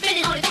 and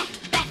spinning on it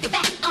back to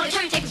back, on the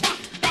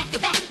turntables back to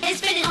back, and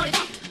spinning on it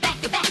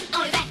back to back,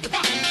 on it back to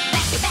back,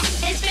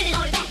 and spinning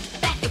on it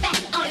back to back,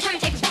 on the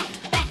turntables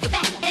back to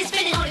back, and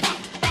spinning on it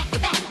back to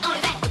back, on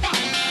it back to back,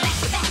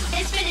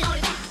 and spinning on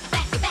it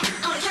back to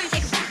back, on the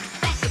turntables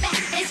back to back,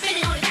 and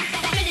spinning on it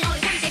spinning on the turntables,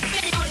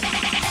 spinning on it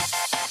back.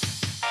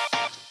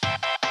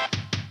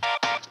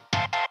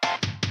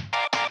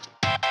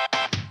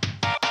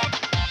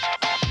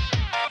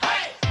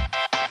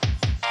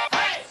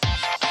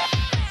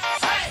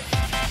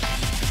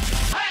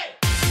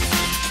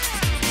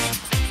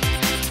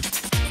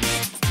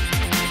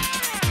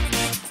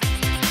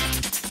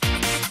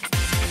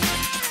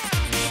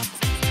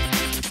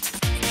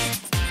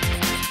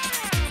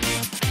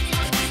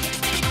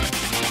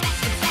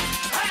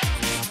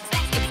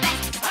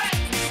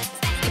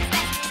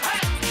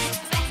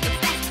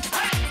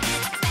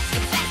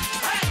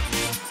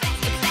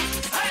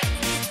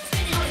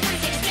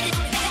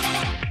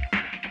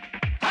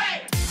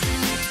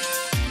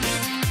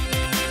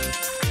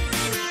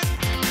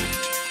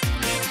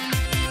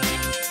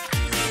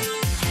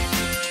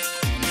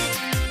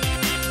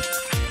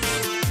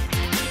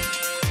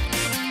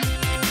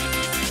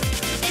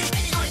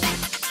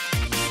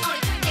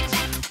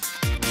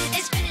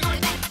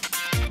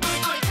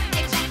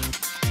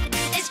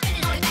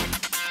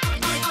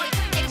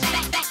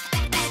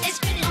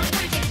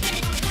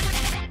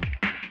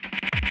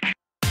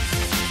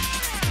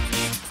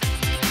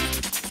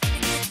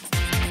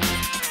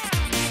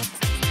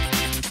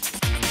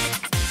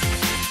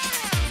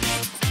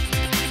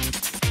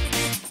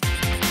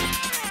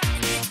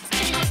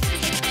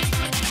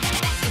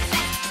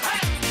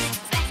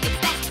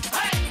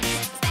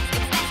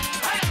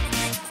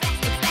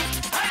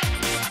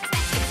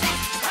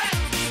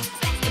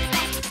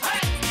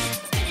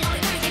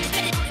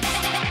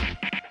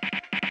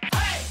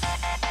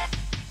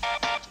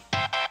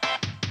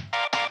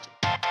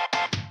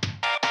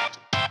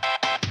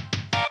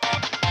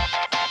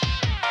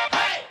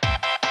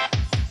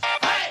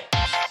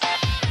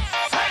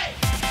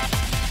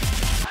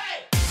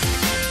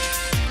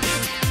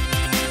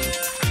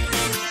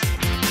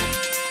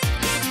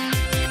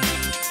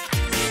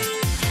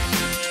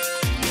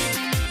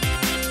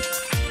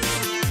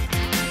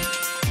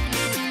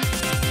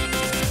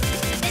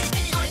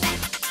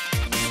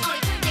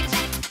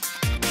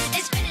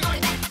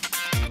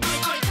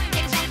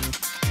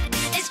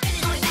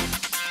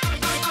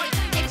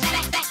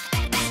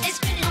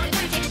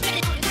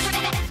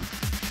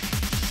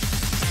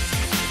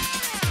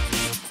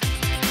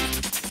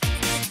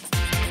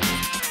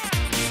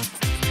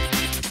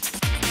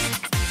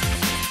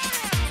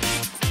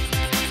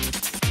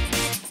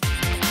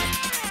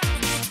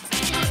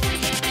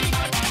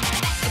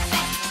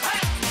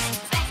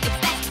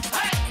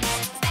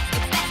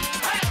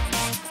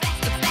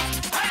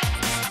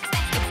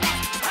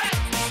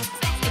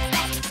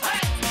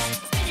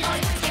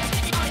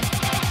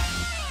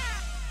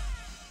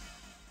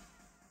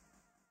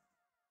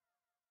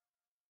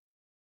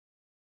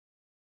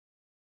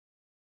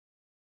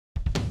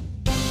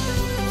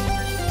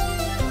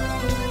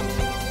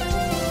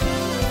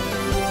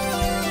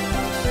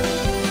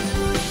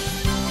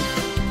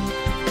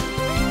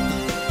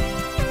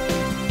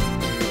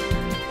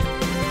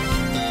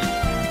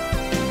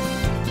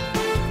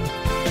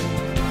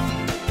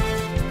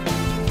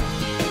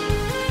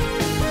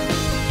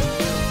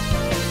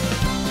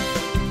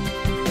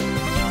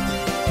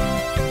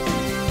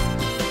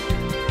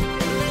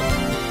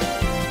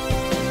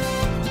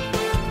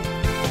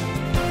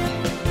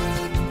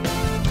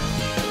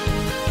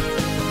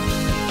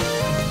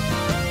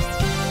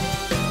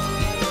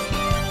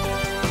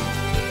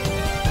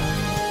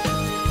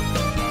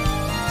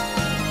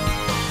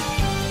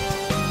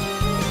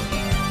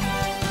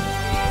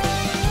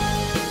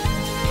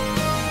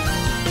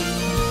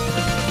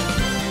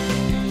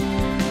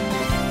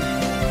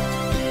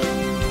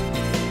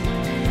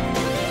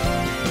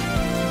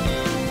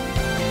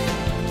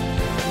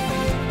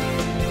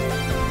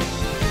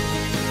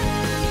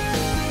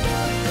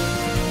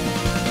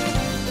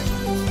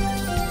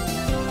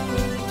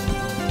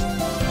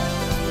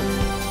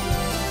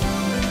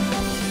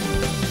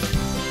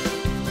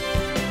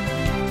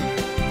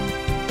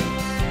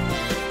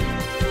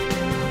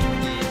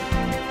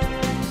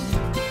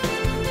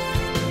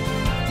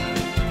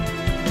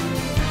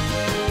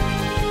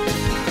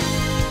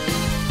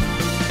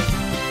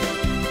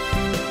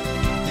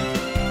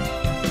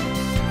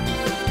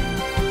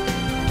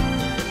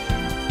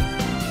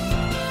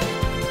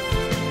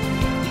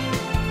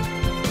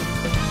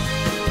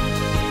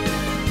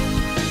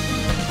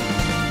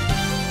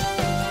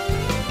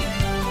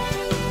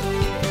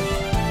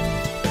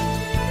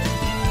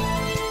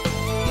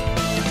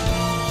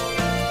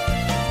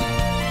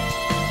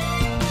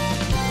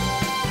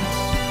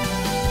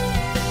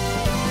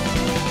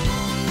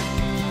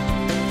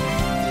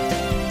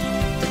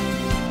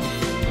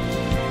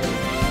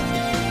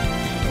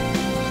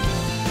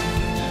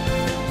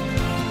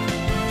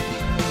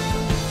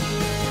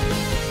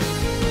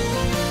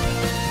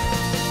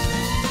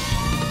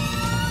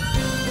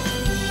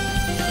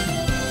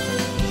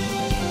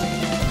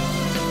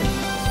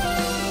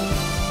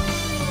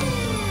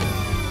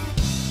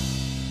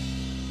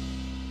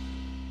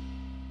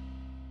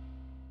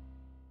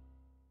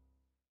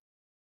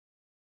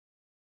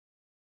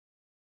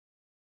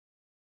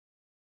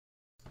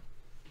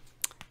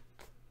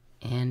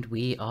 And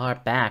we are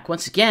back.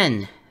 Once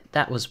again,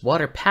 that was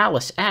Water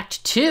Palace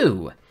Act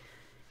 2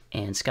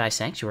 and Sky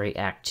Sanctuary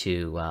Act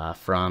 2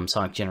 from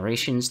Sonic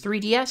Generations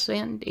 3DS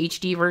and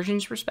HD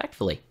versions,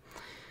 respectively.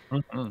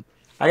 Mm-hmm.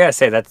 I gotta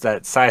say,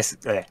 that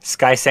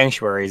Sky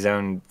Sanctuary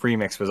Zone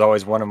remix was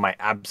always one of my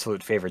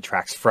absolute favorite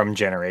tracks from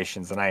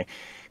Generations, and I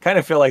kind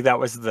of feel like that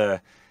was the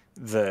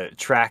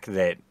track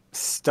that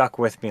stuck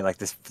with me. Like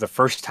the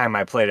first time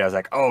I played it, I was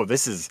like, oh,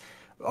 this is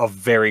a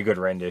very good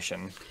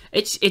rendition.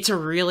 It's a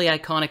really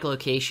iconic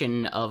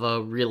location of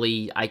a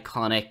really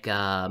iconic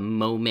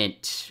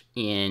moment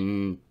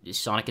in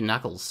Sonic and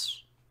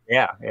Knuckles.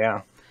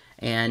 Yeah.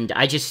 And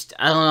I don't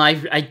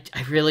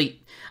know,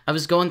 I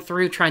was going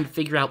through trying to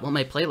figure out what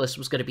my playlist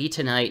was going to be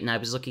tonight, and I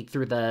was looking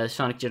through the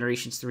Sonic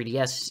Generations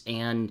 3DS,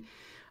 and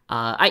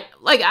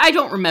I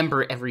don't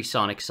remember every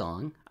Sonic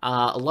song.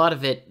 A lot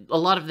of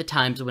the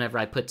times whenever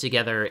I put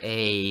together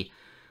a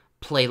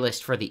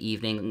playlist for the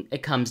evening,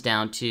 it comes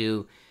down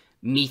to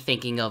me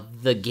thinking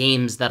of the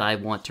games that I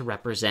want to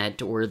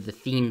represent or the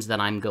themes that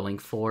I'm going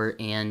for,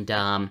 and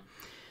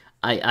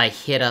I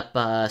hit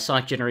up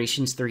Sonic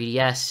Generations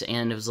 3DS,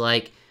 and it was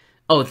like,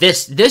 oh,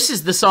 this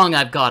is the song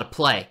I've got to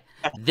play.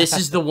 This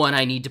is the one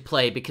I need to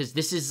play, because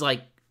this is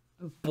like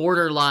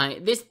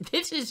borderline.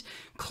 This is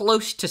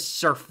close to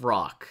surf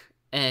rock,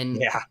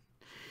 and yeah.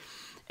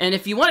 And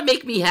if you want to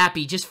make me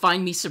happy, just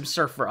find me some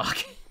surf rock.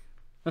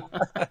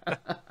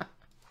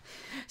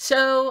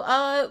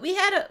 So we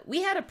had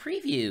a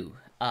preview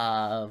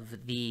of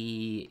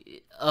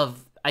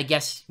I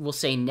guess we'll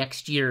say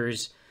next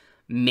year's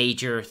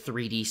major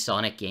 3D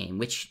Sonic game,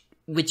 which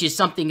is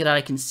something that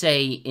I can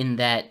say in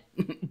that,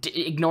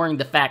 ignoring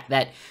the fact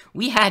that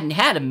we hadn't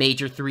had a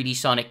major 3D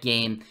Sonic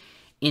game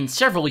in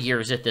several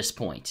years at this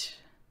point.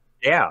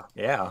 Yeah.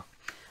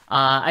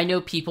 I know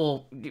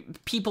people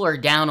are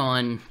down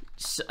on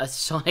a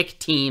Sonic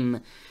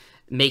team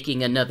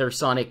making another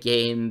Sonic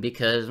game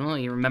because, well,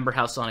 you remember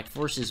how Sonic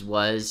Forces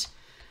was.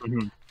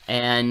 Mm-hmm.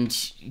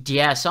 And,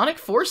 yeah, Sonic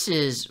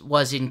Forces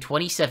was in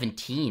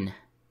 2017.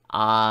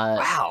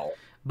 Wow.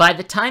 By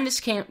the time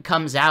this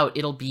comes out,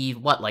 it'll be,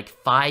 like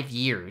 5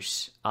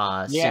 years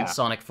since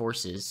Sonic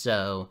Forces.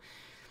 So,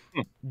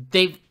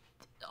 they've...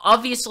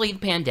 Obviously, the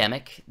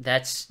pandemic,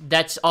 that's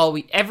all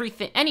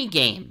everything... Any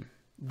game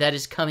that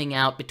is coming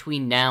out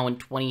between now and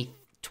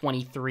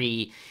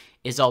 2023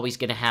 is always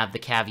going to have the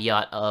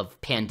caveat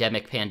of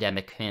pandemic.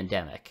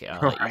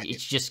 Right.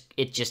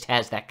 It just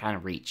has that kind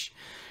of reach.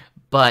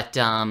 But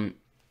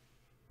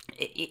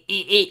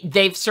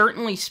they've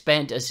certainly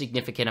spent a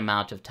significant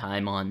amount of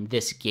time on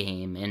this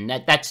game, and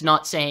that's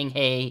not saying,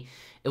 hey,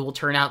 it will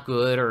turn out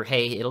good, or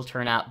hey, it'll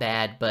turn out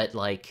bad, but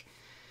like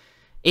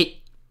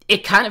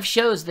it kind of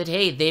shows that,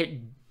 hey,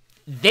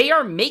 they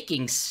are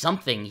making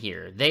something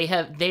here. They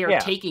are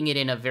taking it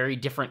in a very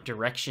different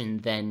direction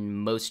than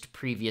most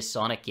previous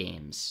Sonic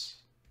games.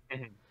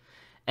 Mm-hmm.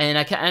 And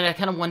I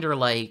kind of wonder,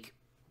 like,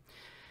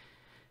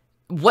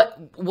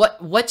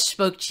 what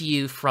spoke to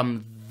you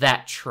from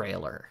that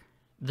trailer,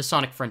 the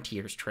Sonic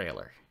Frontiers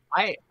trailer?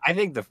 I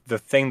think the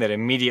thing that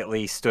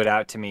immediately stood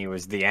out to me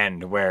was the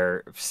end,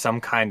 where some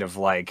kind of,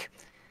 like,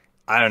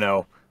 I don't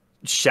know,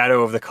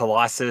 Shadow of the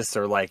Colossus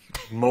or like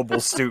mobile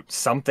suit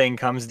something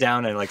comes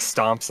down and like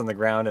stomps on the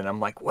ground, and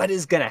I'm like, what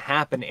is gonna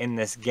happen in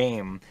this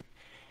game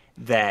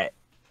that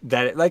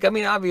like, I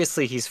mean,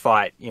 obviously he's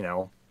fought, you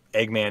know,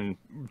 Eggman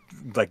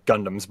like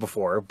Gundams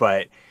before,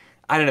 but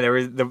I don't know, there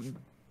was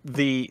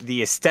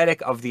the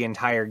aesthetic of the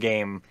entire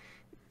game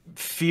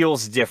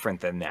feels different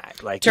than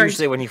that. Like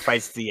usually when he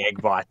fights the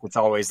Eggbot, it's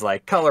always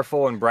like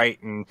colorful and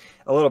bright and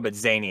a little bit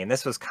zany, and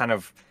this was kind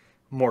of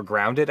more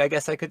grounded, I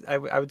guess I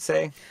would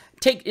say.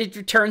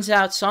 It turns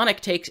out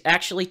Sonic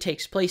actually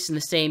takes place in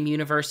the same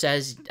universe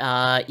as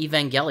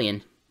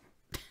Evangelion.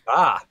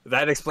 Ah,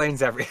 that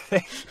explains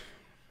everything.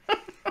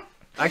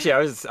 Actually,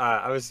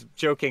 I was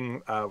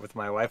joking with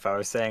my wife. I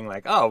was saying,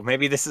 like, oh,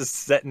 maybe this is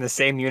set in the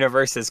same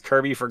universe as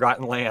Kirby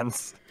Forgotten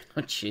Lands.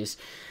 Oh, jeez.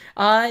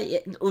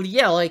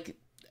 Yeah, like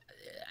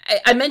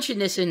I mentioned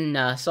this in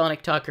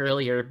Sonic Talk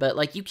earlier, but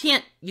like you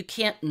can't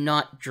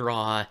not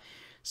draw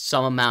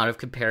some amount of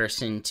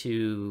comparison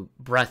to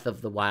Breath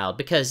of the Wild,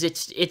 because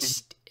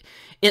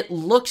it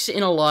looks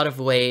in a lot of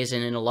ways,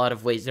 and in a lot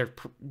of ways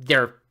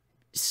they're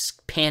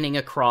panning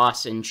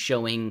across and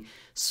showing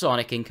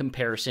Sonic in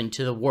comparison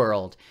to the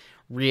world,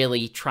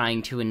 really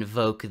trying to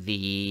invoke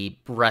the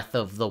Breath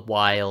of the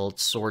Wild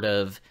sort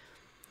of.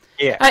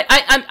 Yeah,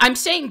 I'm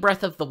saying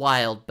Breath of the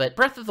Wild, but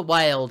Breath of the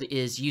Wild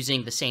is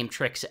using the same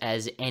tricks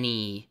as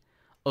any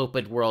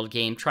open world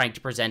game trying to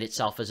present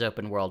itself as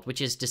open world,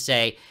 which is to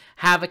say,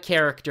 have a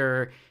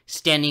character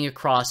standing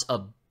across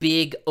a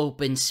big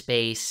open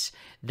space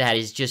that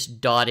is just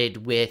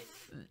dotted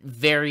with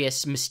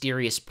various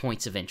mysterious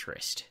points of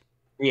interest.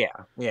 Yeah.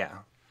 I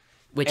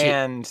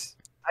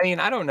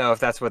mean, I don't know if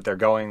that's what they're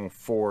going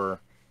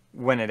for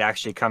when it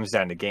actually comes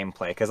down to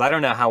gameplay, because I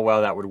don't know how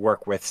well that would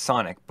work with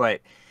Sonic,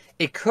 but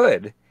it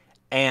could,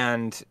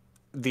 and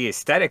the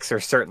aesthetics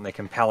are certainly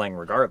compelling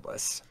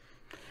regardless.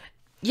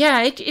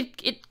 Yeah,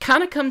 it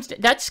kind of comes.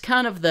 That's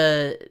kind of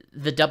the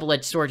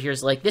double-edged sword here.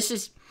 Is like this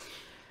is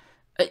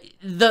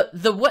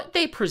the what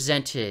they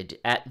presented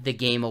at the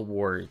Game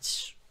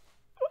Awards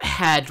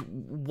had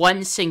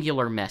one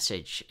singular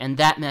message, and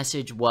that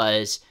message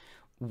was,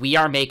 we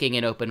are making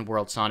an open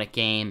world Sonic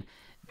game.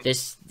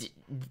 This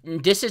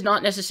is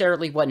not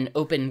necessarily what an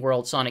open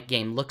world Sonic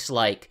game looks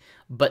like,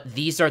 but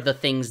these are the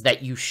things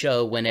that you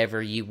show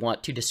whenever you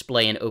want to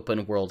display an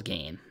open world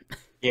game.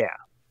 Yeah.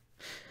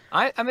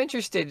 I'm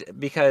interested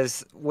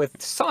because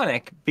with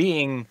Sonic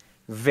being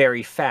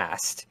very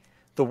fast,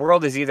 the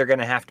world is either going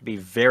to have to be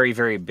very,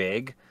 very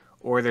big,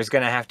 or there's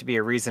going to have to be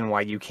a reason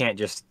why you can't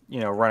just,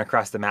 run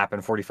across the map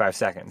in 45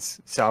 seconds.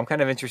 So I'm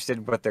kind of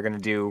interested what they're going to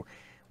do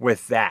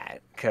with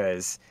that,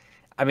 because,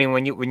 I mean,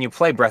 when you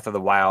play Breath of the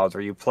Wild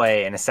or you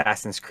play an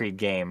Assassin's Creed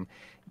game,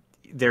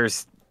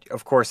 there's,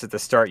 of course, at the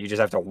start, you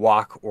just have to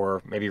walk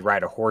or maybe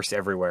ride a horse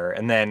everywhere,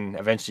 and then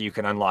eventually you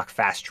can unlock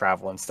fast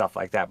travel and stuff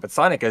like that. But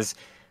Sonic is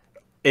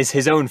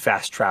his own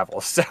fast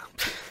travel, so...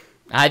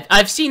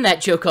 I've seen that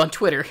joke on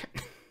Twitter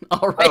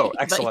already. Oh,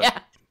 excellent.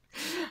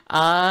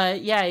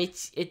 Yeah,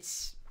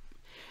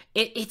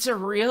 it's a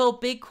real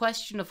big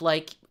question of,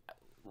 like,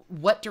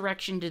 what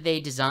direction do they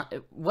design...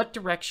 What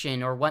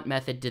direction or what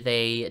method do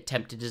they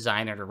attempt to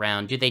design it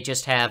around? Do they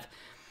just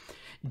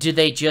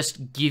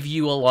give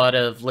you a lot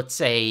of, let's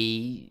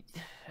say...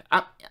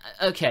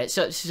 okay,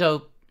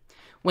 so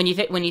when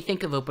you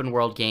think of open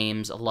world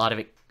games, a lot of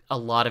it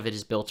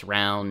is built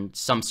around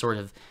some sort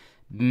of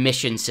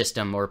mission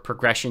system or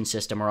progression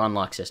system or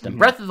unlock system. Mm-hmm.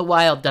 Breath of the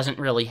Wild doesn't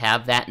really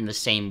have that in the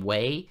same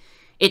way.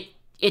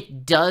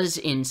 It does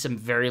in some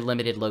very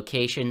limited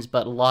locations,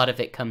 but a lot of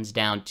it comes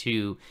down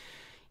to,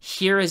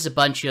 there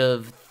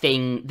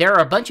are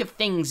a bunch of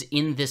things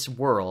in this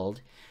world.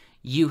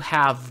 You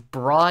have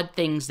broad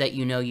things that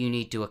you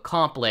need to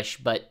accomplish,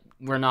 but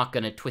we're not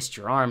going to twist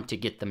your arm to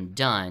get them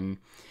done.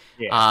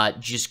 Yeah.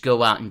 Just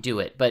go out and do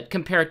it. But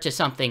compared to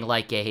something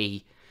like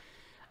I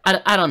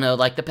don't know,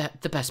 like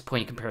the best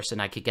point of comparison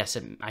I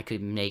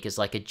could make is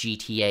like a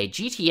GTA.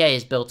 GTA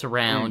is built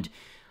around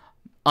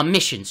a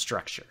mission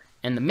structure,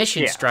 and the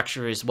mission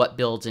structure is what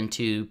builds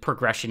into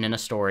progression in a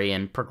story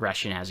and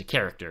progression as a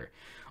character,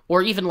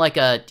 or even like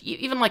a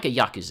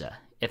Yakuza,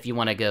 if you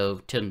want to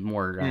go to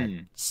more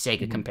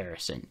Sega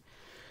comparison.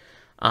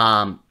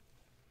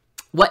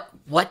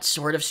 What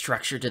sort of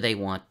structure do they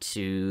want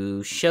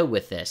to show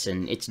with this?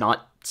 And it's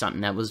not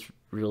something that was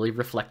really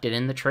reflected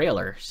in the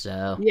trailer.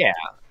 So yeah.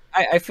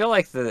 I feel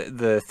like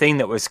the thing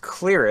that was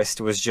clearest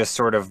was just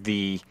sort of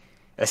the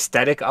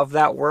aesthetic of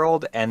that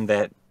world, and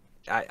that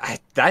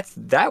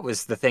that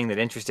was the thing that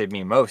interested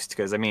me most,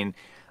 because, I mean,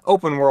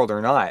 open world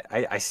or not,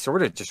 I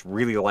sort of just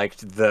really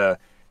liked the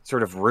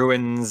sort of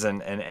ruins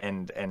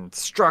and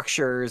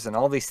structures and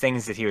all these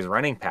things that he was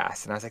running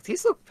past, and I was like,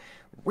 these look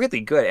really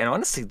good. And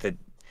honestly, the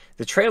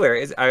trailer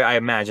is, I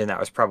imagine that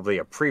was probably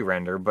a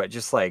pre-render, but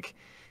just like,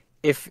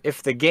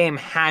 if the game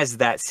has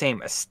that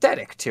same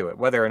aesthetic to it,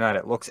 whether or not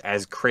it looks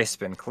as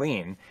crisp and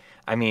clean,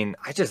 I mean,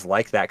 I just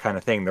like that kind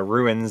of thing. The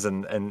ruins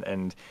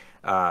and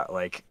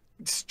like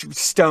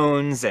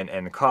stones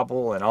and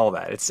cobble and all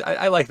that.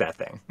 I like that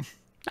thing.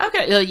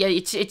 Okay, yeah,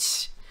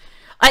 it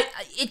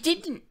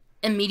didn't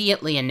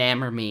immediately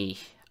enamor me,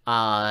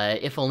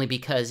 if only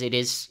because it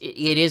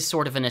is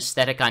sort of an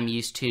aesthetic I'm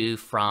used to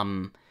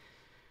from,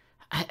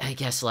 I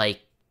guess,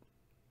 like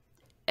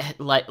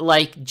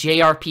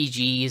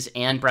JRPGs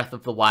and Breath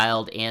of the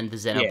Wild and the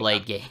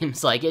Xenoblade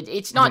games. Like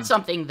it's not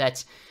something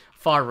that's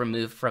far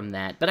removed from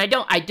that, but I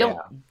don't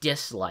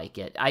dislike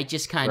it. I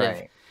just kind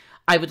of,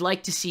 I would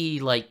like to see,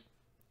 like,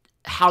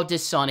 how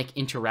does Sonic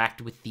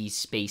interact with these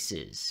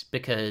spaces,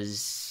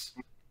 because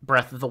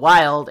Breath of the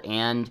Wild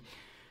and,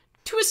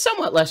 to a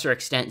somewhat lesser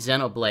extent,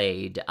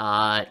 Xenoblade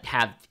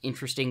have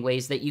interesting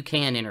ways that you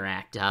can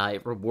interact.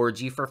 It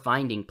rewards you for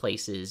finding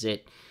places.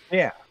 It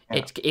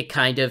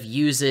kind of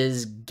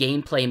uses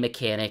gameplay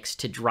mechanics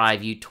to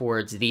drive you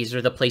towards, these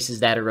are the places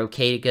that are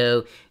okay to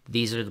go,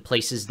 these are the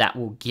places that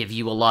will give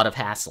you a lot of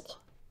hassle.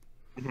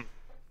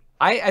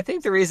 I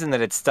think the reason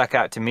that it stuck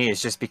out to me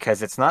is just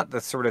because it's not the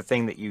sort of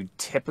thing that you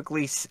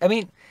typically... I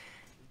mean,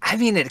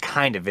 it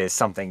kind of is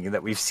something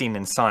that we've seen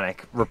in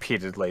Sonic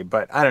repeatedly,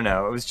 but I don't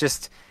know, it was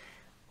just...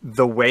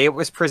 the way it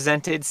was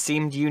presented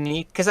seemed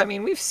unique, because, I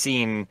mean, we've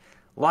seen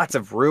lots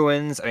of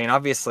ruins. I mean,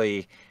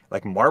 obviously...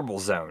 like Marble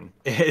Zone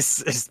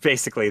is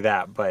basically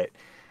that, but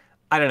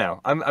I don't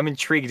know. I'm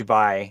intrigued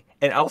by,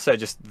 and also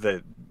just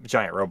the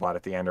giant robot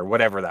at the end or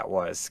whatever that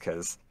was,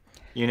 because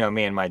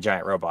me and my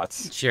giant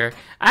robots. Sure.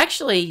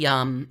 Actually,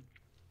 I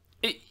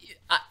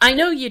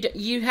know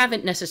you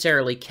haven't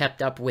necessarily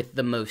kept up with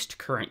the most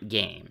current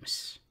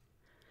games,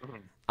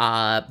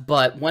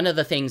 but one of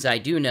the things I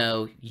do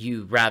know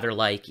you rather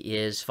like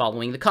is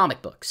following the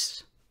comic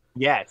books.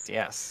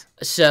 Yes.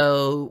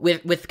 So,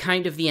 with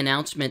kind of the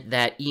announcement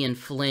that Ian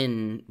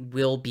Flynn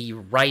will be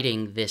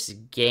writing this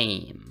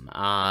game,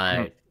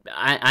 I'm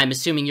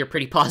assuming you're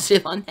pretty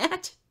positive on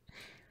that?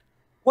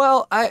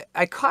 Well,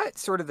 I caught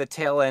sort of the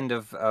tail end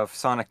of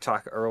Sonic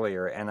Talk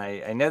earlier, and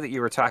I know that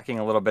you were talking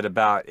a little bit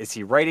about, is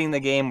he writing the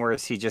game or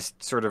is he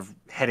just sort of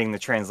heading the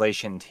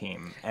translation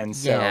team? And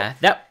so Yeah,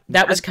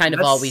 that was kind of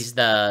that's- always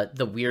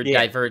the weird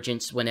Yeah.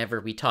 divergence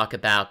whenever we talk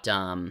about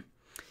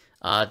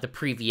the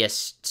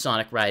previous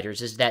Sonic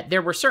writers, is that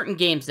there were certain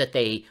games that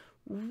they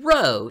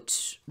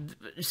wrote,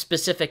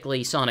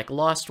 specifically Sonic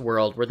Lost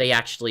World, where they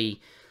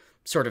actually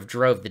sort of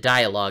drove the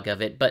dialogue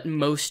of it, but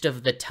most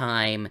of the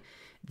time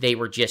they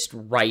were just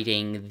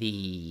writing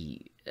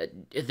the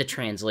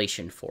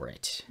translation for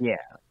it. Yeah.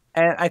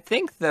 And I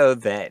think though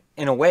that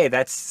in a way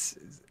it's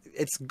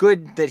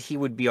good that he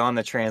would be on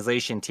the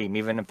translation team,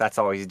 even if that's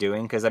all he's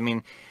doing. Because I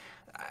mean,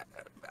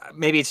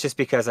 maybe it's just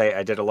because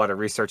I did a lot of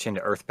research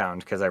into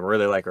Earthbound because I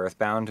really like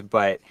Earthbound,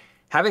 but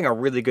having a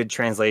really good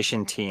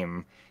translation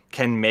team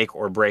can make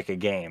or break a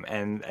game.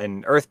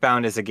 And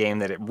Earthbound is a game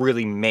that it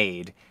really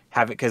made.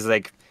 Because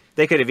like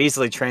they could have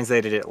easily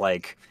translated it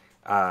like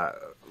a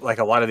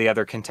lot of the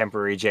other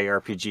contemporary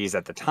JRPGs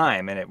at the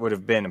time, and it would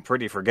have been a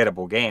pretty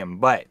forgettable game.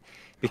 But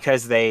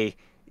because they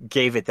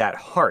gave it that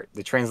heart,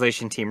 the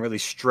translation team really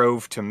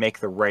strove to make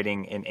the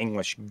writing in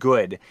English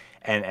good,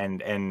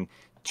 and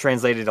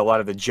translated a lot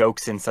of the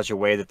jokes in such a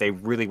way that they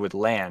really would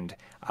land.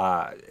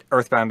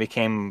 Earthbound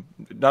became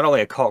not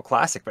only a cult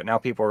classic, but now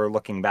people are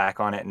looking back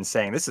on it and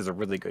saying this is a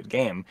really good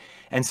game.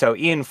 And so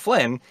Ian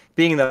Flynn,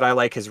 being that I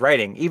like his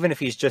writing, even if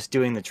he's just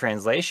doing the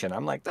translation,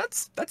 I'm like,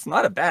 that's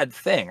not a bad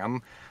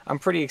thing. I'm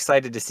pretty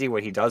excited to see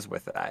what he does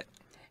with that.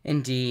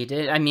 Indeed.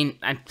 I mean,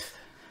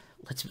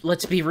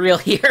 let's be real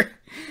here.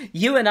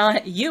 You and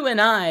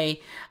I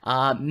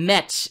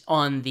met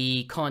on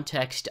the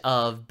context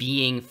of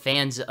being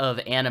fans of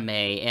anime,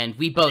 and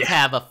we both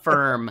have a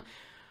firm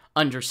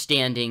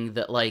understanding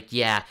that, like,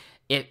 yeah,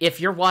 if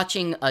you're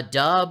watching a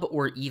dub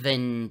or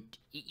even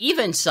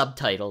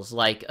subtitles,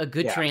 like, a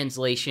good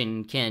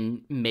translation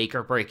can make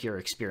or break your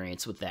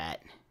experience with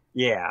that.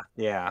 Yeah.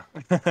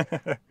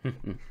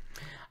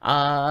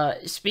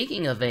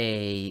 Speaking of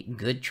a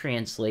good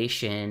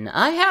translation,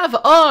 I have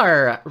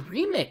our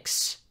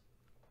remix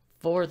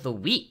for the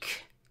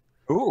week.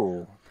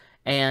 Ooh.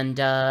 And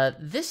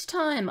this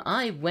time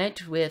I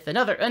went with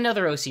another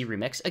OC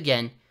remix.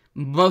 Again,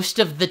 most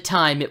of the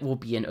time it will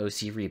be an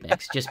OC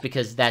remix, just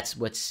because that's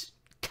what's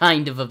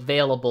kind of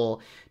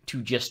available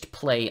to just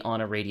play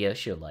on a radio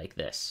show like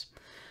this.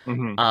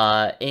 Mm-hmm.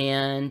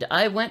 And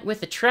I went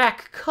with a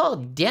track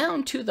called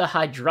Down to the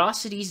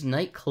Hydrosities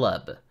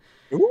Nightclub.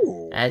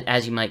 Ooh.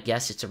 As you might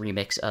guess, it's a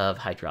remix of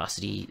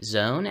Hydrosity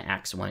Zone,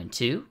 Acts 1 and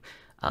 2,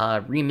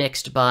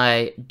 remixed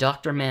by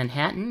Dr.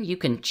 Manhattan. You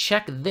can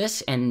check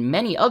this and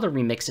many other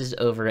remixes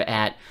over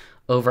at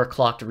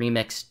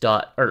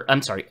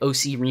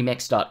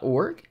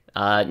ocremix.org.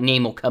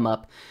 Name will come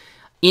up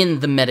in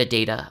the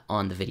metadata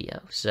on the video,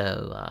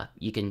 so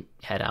you can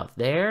head out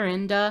there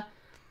and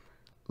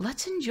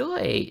let's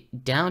enjoy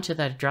Down to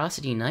the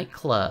Hydrosity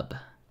Nightclub,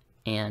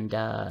 and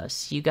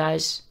see you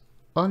guys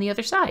on the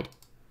other side.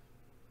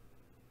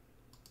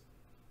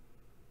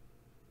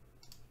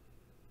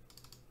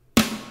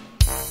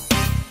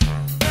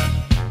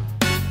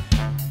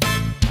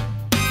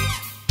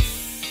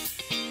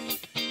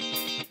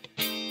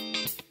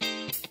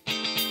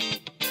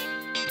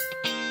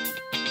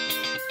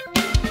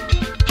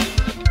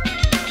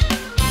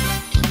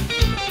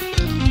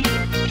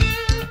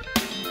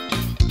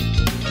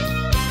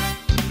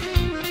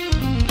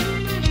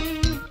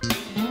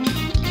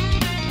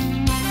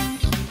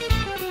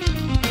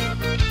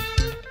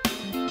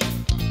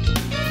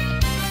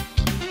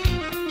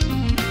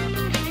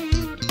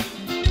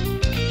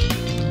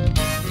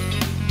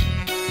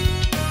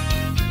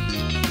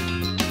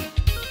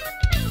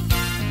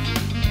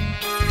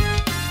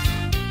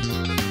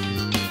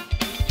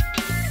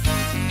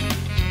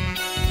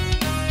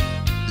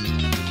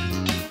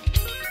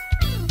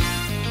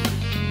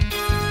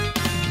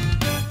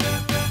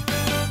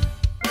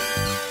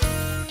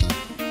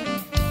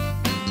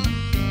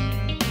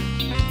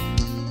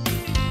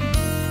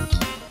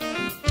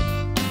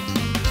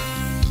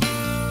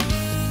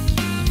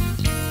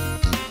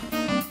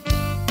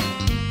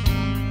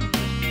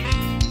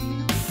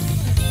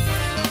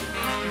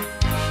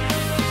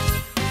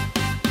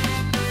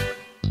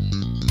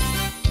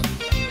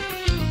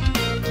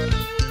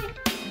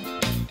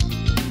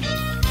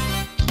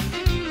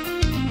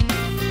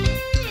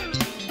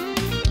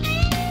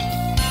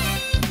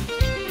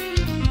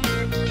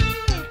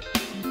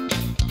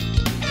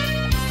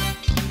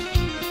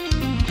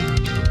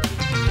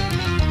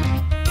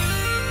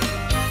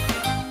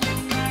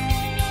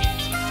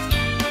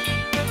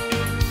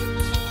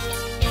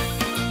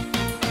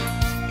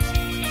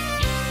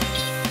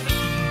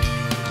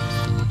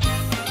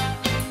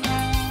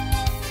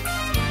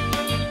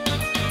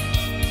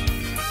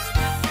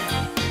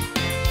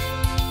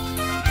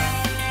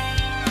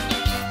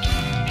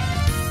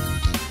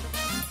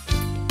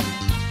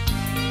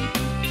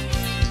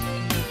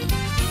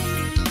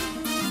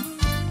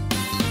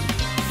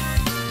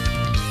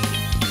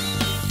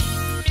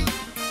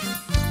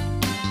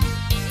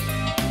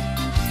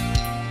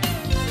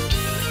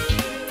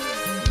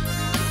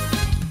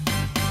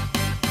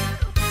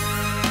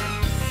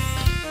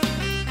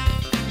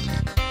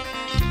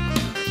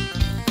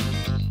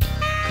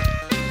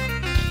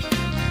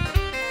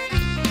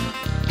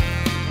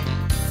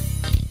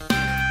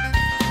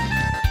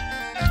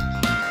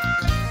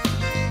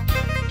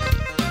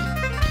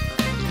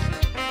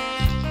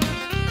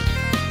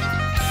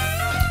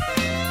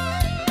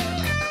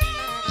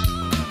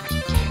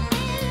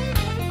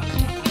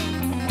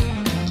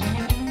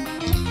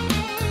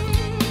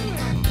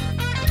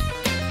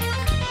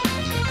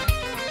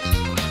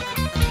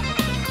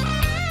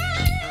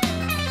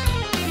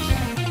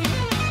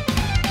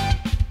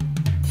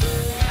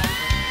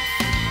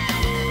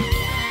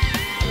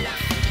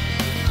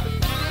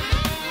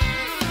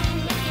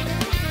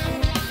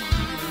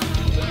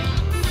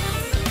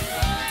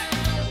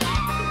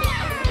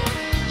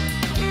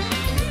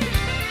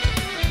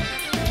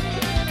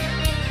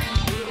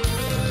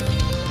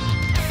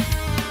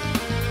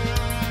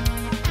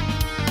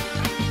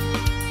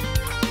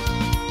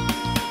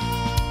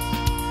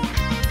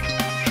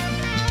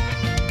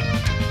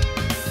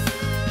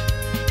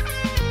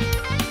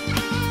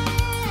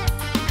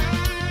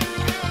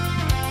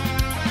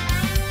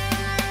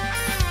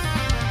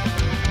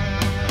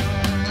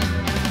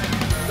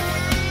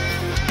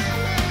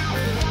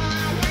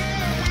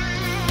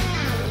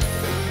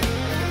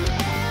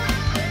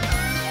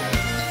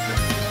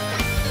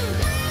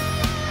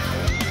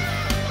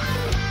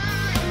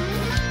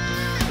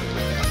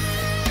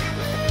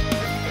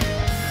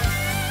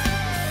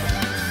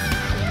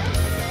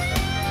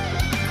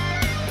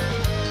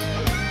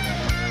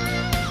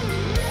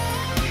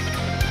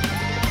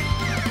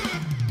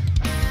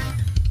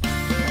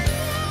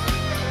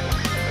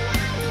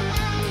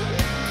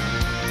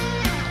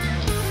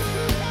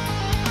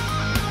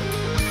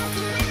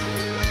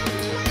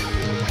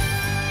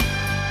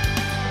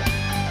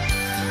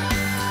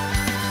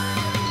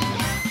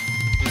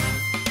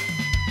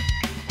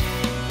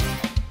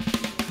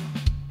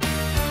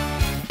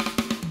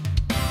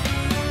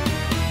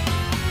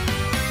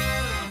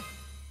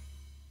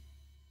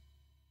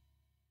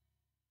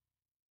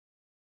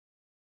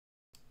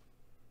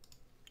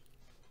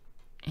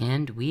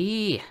 And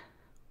we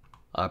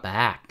are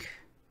back.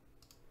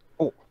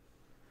 Oh.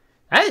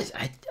 I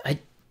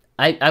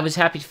was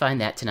happy to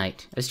find that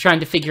tonight. I was trying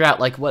to figure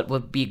out like what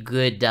would be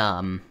good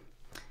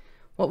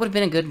what would have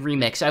been a good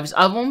remix.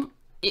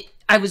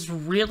 I was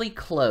really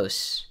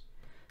close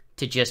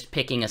to just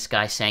picking a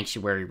Sky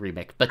Sanctuary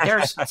remix, but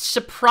there's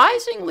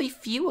surprisingly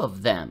few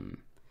of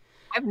them.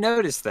 I've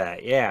noticed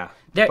that, yeah.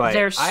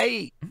 There's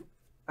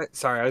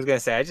sorry, I was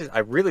gonna say I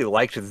really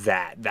liked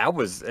that. That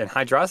was, and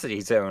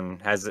Hydrocity Zone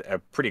has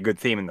a pretty good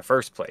theme in the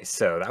first place,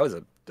 so that was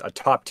a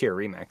top tier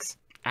remix.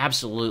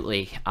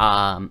 Absolutely.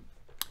 Yeah,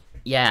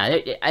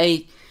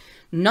 I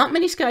not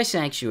many Sky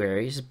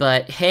Sanctuaries,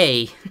 but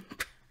hey,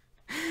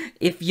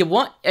 if you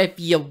want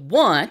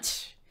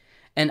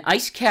an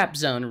Ice Cap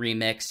Zone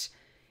remix,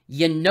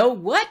 you know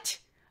what?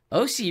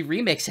 OC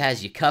Remix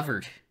has you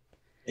covered.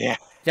 Yeah.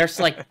 There's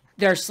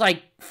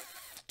like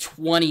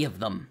 20 of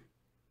them.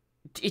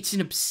 It's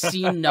an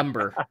obscene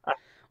number.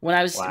 When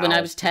I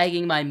was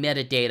tagging my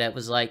metadata, it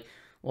was like,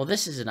 well,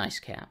 this is an Ice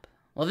Cap.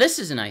 Well, this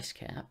is an Ice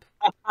Cap.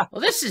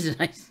 Well, this is an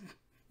Ice.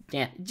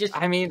 Yeah,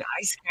 I mean,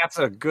 Ice Cap's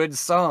a good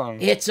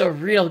song. It's a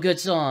real good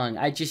song.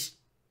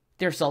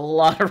 There's a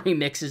lot of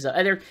remixes.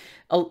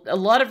 A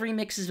lot of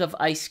remixes of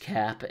Ice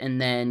Cap, and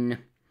then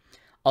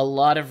a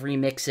lot of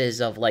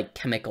remixes of like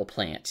Chemical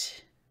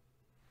Plant.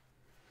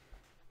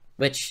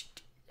 Which,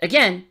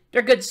 again,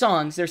 they're good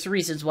songs. There's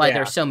reasons why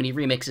there's so many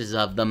remixes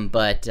of them,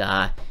 but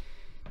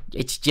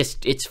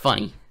it's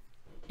funny.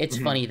 It's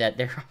funny that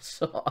there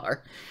also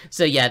are.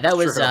 So yeah, that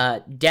was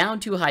Down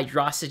to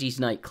Hydrocity's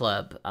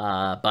Nightclub,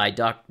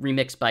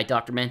 remixed by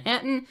Dr.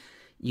 Manhattan.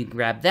 You can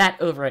grab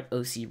that over at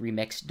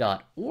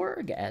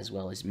ocremix.org, as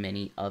well as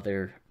many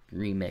other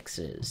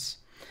remixes.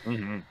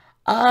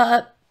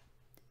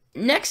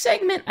 Next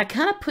segment, I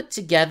kind of put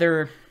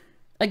together,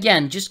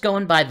 again, just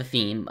going by the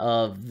theme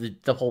of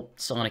the whole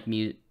Sonic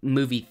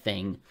movie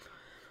thing.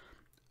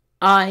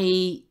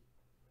 The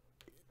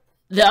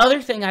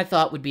other thing I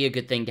thought would be a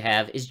good thing to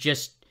have is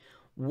just,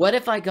 what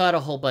if I got a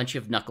whole bunch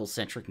of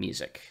Knuckles-centric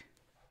music?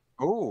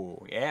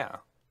 Oh, yeah.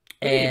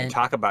 We didn't even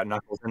talk about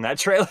Knuckles in that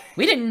trailer.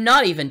 We did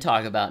not even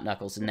talk about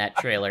Knuckles in that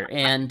trailer.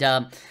 And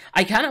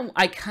I kind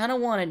of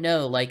want to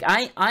know, like,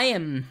 I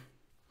am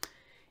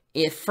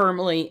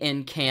firmly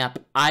in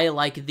camp. I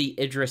like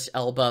the Idris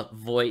Elba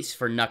voice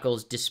for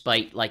Knuckles,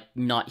 despite, like,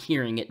 not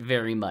hearing it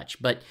very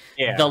much. But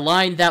the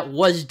line that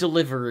was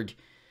delivered,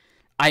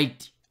 I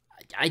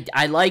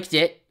liked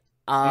it.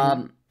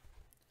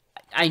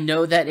 I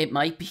know that it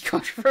might be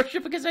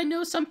controversial because I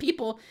know some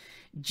people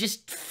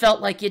just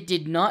felt like it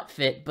did not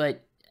fit,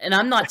 and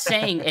I'm not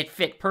saying it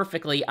fit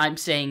perfectly, I'm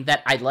saying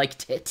that I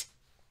liked it.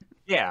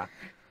 Yeah.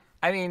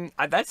 I mean,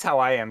 that's how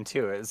I am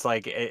too. It's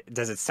like,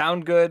 does it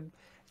sound good?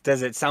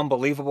 Does it sound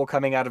believable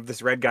coming out of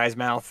this red guy's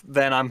mouth?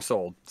 Then I'm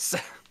sold.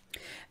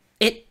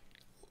 It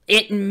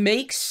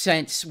makes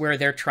sense where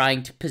they're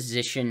trying to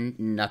position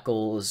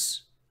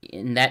Knuckles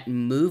in that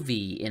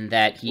movie, in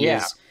that he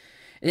is...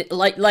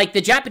 Like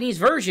the Japanese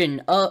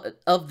version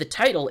of the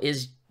title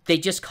is, they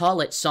just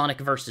call it Sonic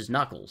vs.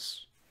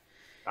 Knuckles.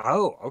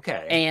 Oh,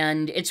 okay.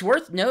 And it's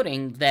worth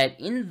noting that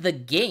in the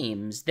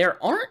games, the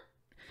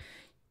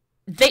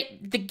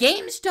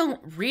games don't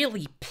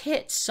really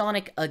pit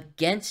Sonic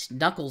against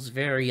Knuckles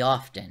very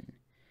often.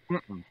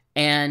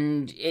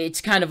 And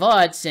it's kind of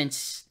odd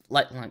since,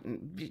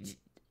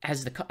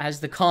 as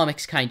the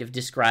comics kind of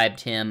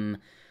described him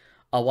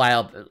a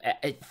while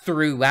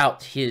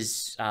throughout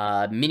his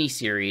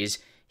miniseries,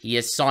 he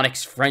is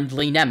Sonic's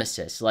friendly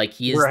nemesis. Like,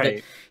 he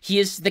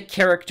is the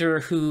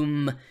character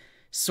whom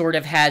sort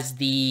of has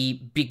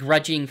the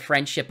begrudging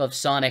friendship of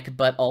Sonic,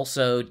 but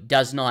also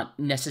does not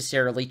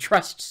necessarily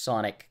trust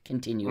Sonic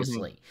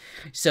continuously.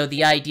 So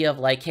the idea of,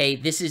 like, hey,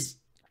 this is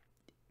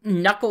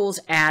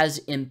Knuckles as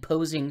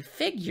imposing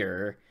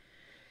figure,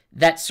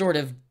 that sort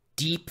of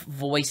deep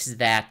voice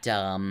that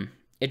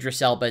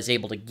Idris Elba is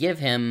able to give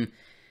him,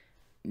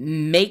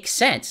 makes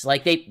sense.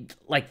 Like,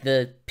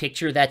 the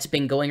picture that's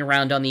been going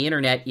around on the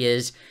internet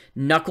is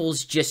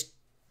Knuckles just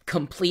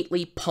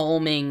completely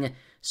palming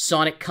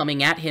Sonic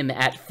coming at him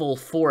at full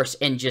force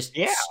and just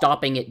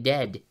stopping it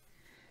dead.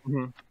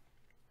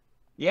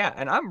 Yeah,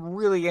 and I'm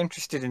really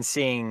interested in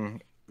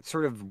seeing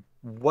sort of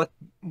what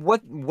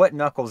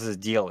Knuckles'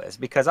 deal is,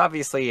 because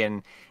obviously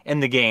in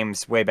the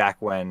games way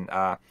back when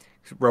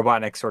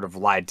Robotnik sort of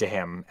lied to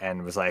him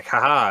and was like,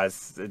 haha,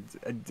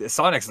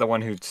 Sonic's the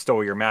one who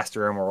stole your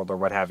Master Emerald or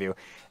what have you.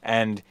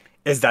 And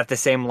is that the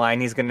same line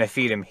he's going to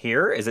feed him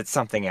here? Is it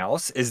something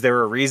else? Is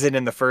there a reason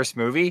in the first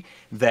movie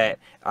that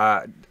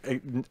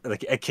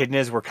like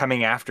echidnas were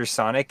coming after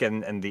Sonic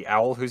and the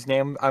owl whose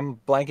name I'm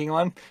blanking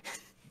on?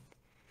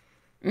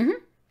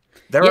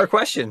 There are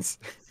questions.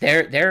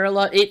 There are a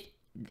lot.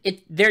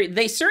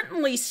 They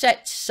certainly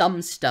set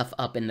some stuff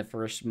up in the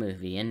first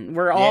movie, and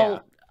we're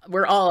all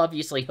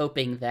obviously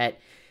hoping that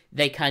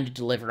they kind of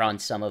deliver on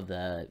some of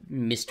the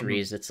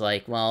mysteries. It's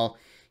like, well,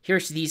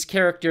 here's these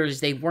characters,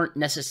 they weren't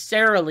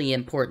necessarily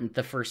important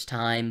the first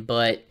time,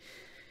 but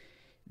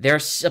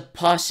there's a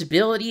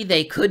possibility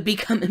they could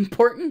become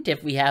important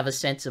if we have a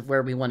sense of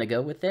where we want to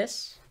go with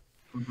this.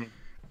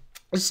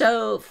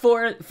 So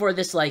for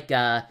this like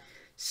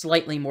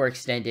slightly more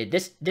extended,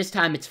 this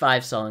time it's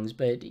 5 songs,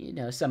 but you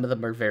know, some of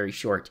them are very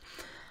short.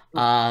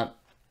 I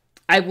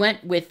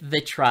went with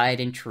the tried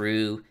and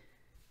true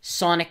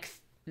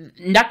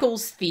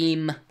Knuckles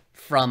theme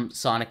from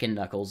Sonic and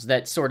Knuckles.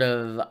 That sort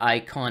of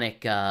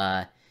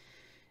iconic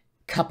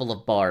couple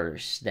of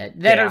bars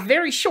that are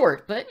very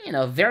short, but you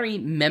know, very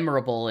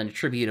memorable and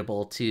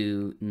attributable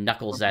to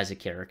Knuckles as a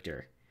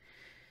character.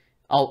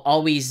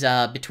 Always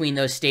between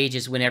those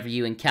stages, whenever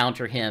you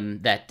encounter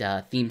him,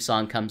 that theme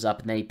song comes up,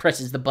 and then he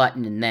presses the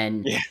button, and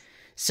then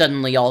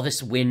suddenly all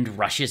this wind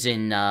rushes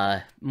in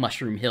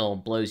Mushroom Hill,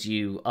 blows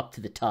you up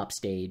to the top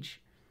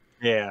stage.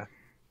 Yeah.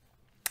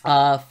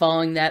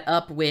 Following that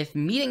up with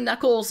meeting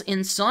Knuckles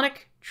in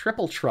Sonic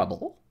Triple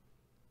Trouble.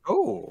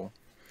 Oh.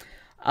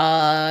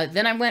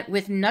 Then I went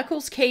with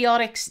Knuckles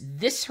Chaotix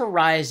This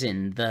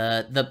Horizon,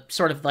 the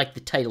sort of like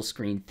the title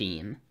screen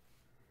theme.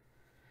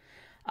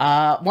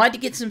 Wanted to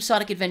get some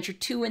Sonic Adventure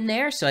 2 in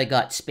there, so I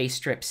got Space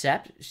Trip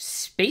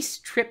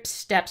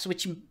Steps,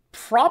 which is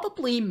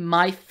probably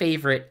my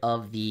favorite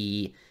of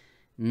the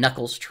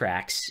Knuckles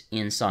tracks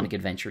in Sonic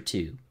Adventure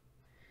 2.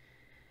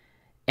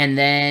 And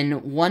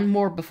then one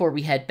more before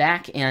we head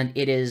back, and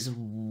it is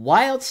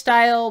Wild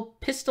Style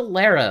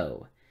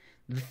Pistolero,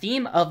 the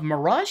theme of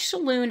Mirage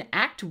Saloon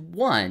Act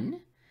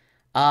 1,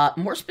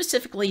 more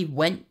specifically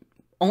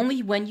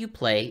only when you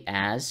play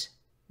as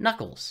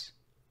Knuckles.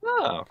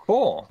 Oh,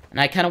 cool.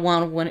 And I kind of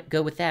want to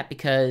go with that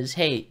because,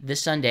 hey,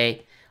 this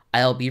Sunday,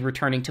 I'll be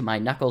returning to my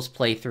Knuckles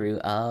playthrough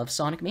of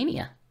Sonic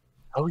Mania.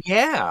 Oh,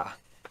 yeah.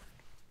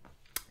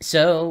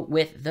 So,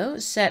 with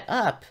those set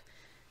up,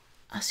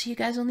 I'll see you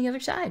guys on the other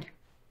side.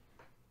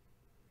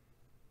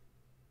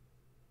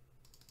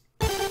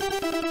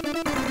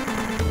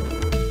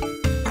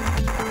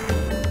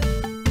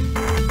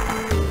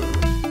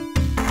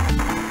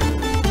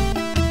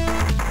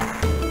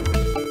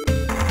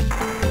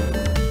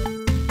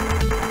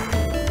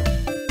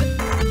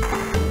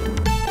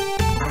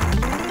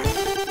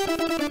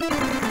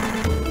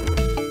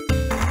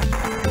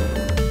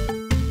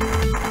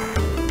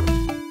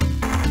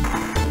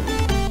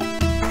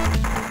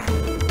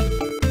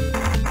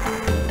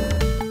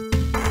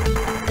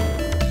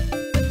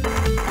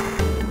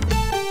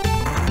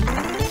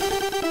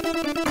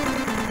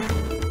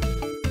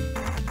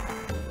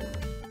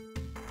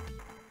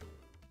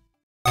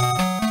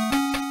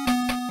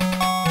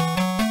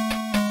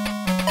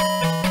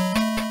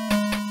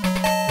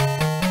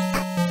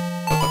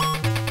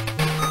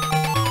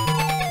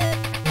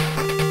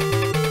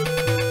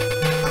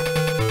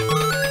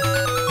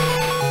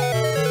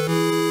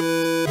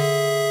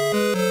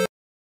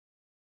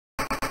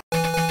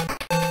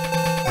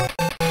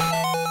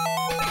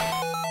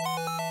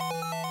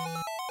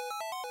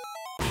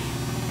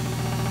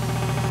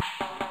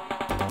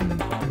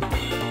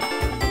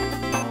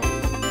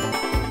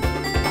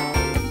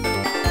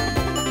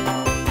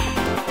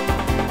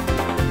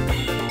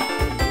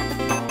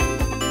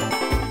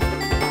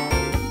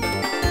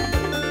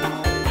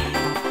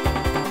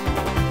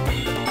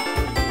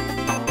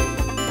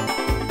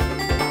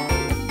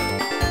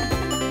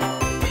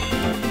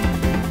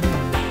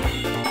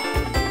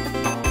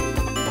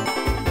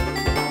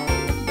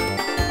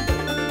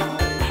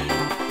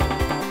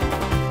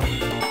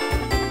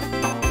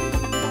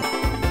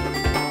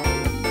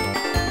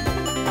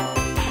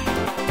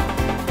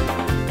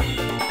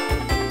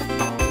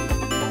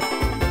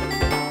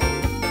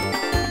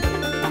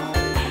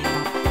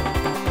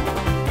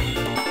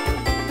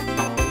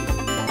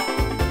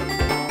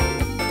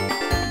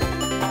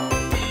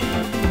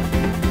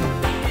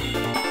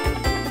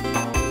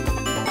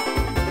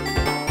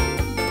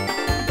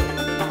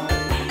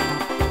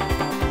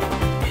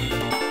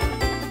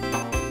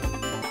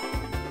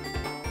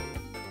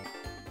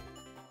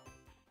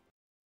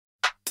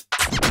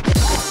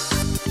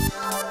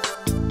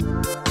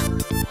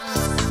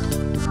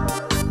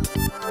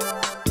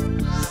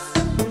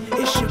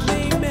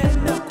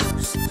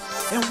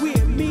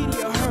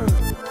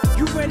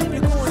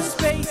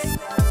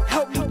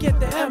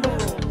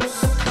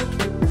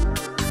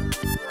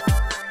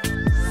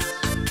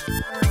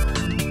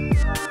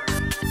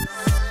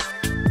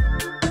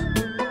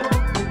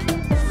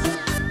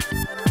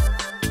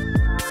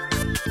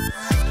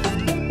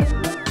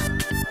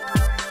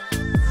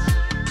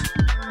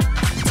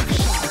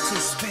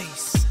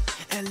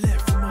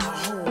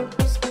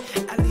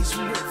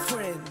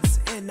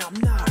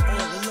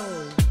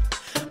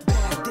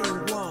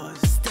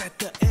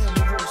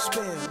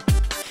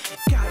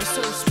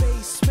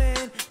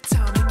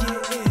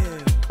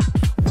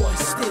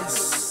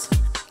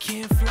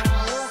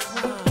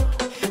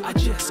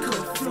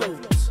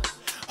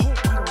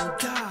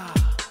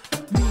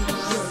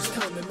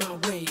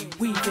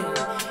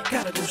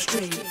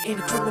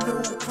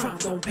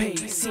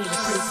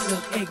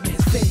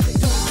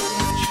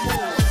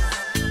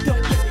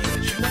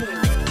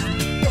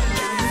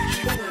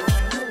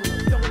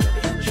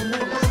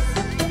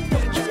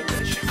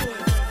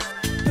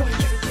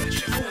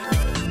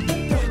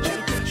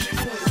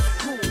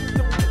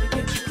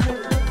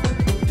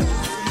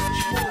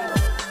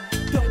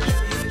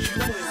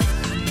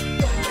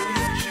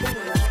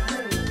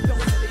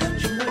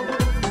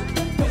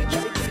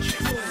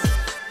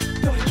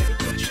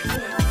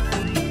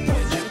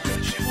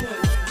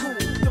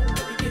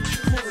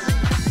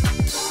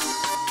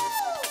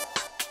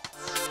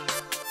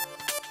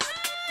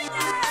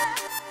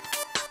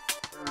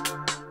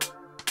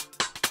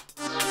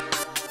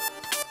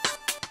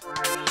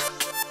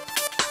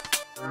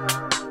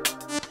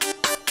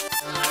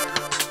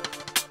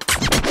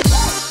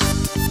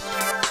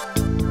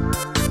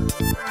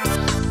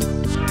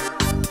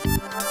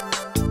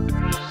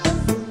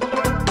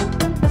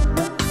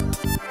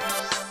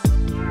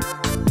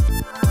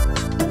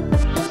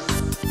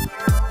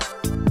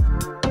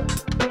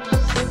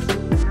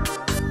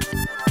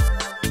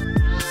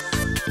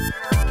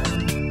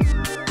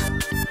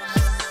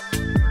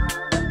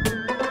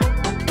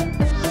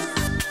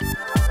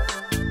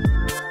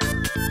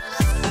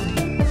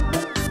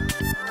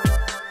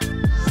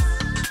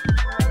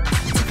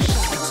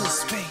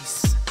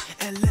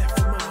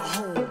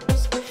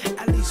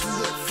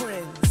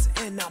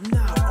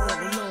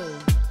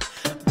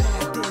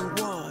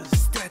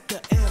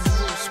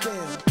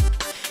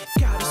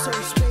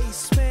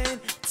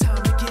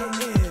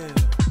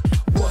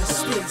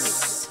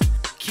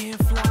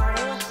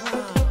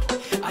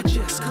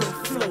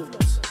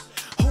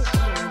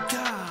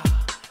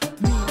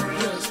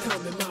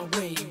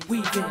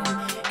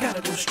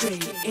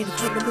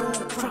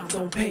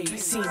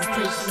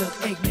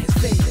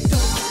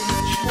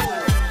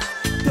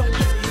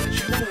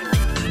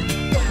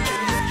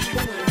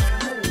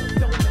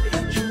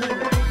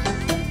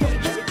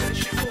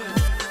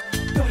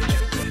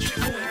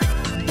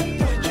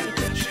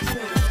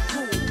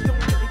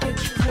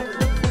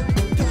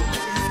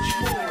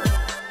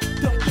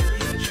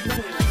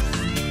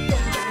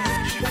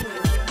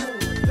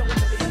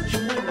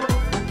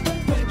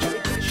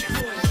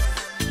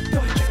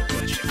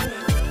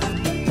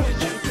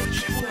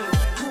 get you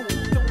home.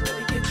 Don't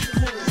let it get you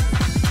home.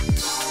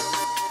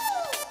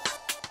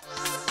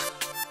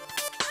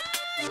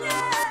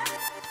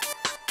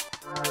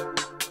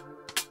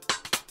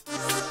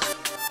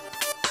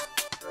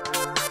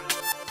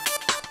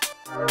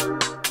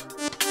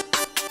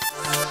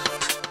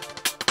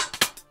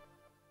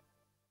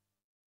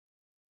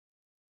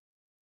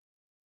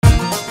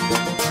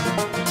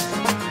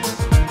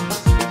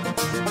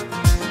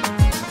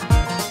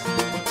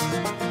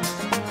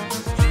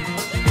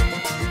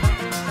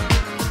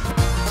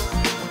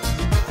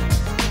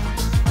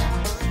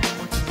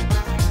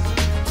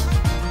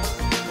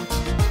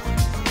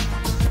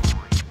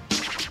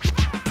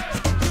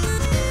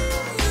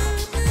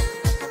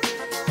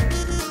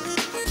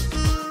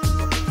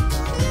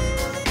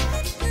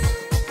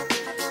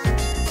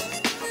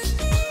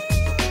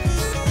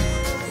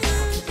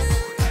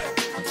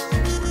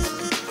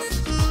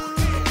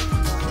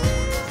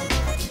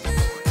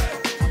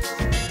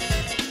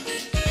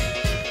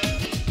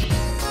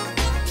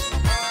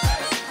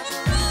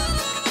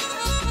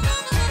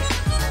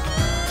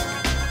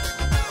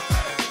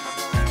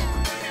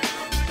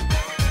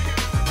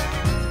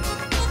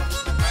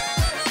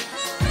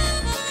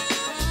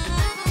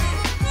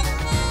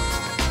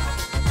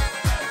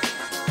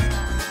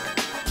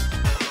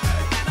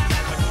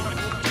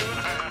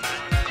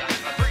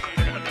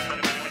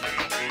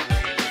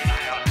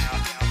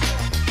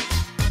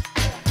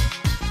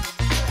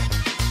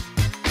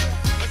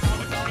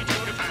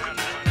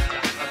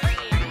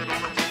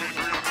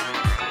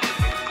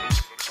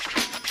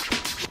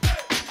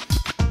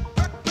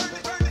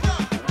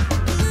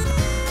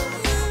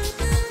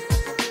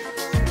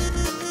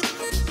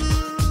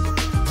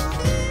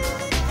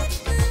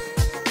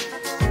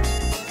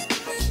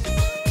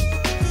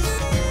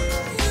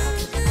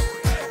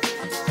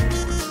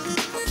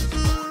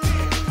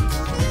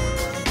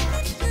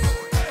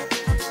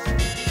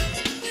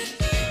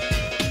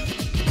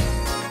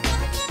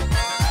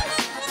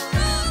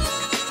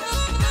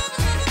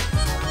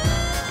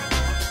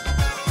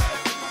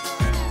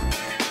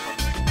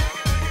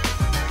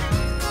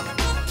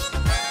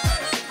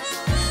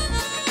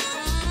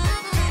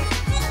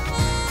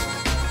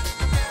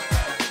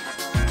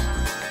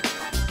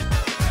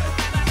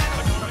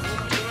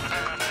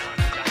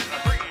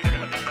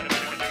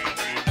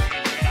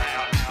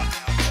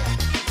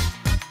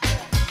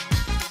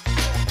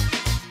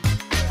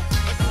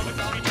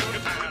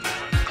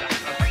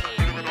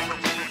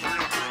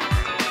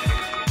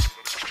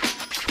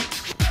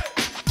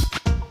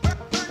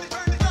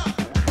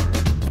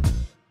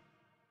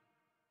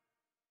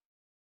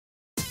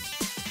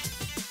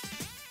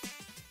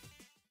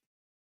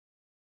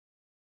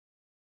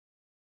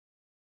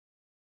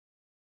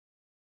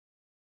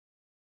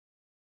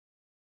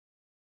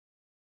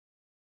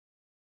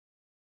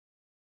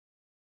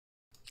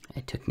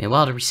 It took me a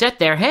while to reset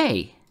there.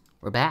 Hey,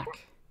 we're back.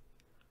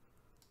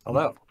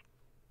 Hello.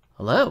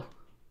 Hello.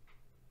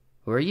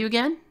 Who are you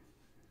again?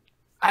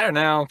 I don't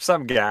know.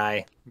 Some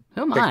guy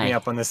Who am picked I? me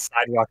up on this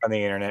sidewalk on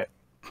the internet.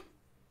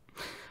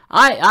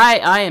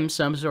 I am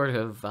some sort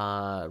of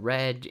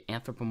red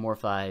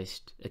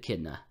anthropomorphized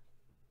echidna.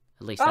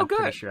 At least I'm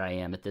pretty good. sure I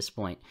am at this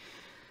point.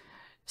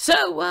 So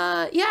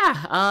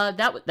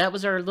that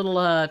was our little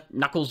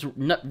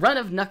run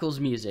of Knuckles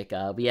music.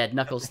 We had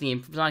Knuckles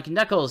theme from Sonic and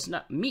Knuckles,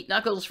 Meet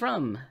Knuckles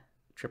from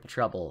Triple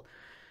Trouble,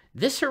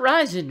 This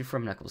Horizon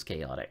from Knuckles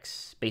Chaotix,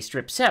 Space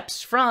Trip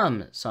Seps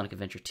from Sonic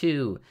Adventure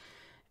 2,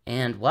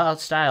 and Wild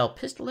Style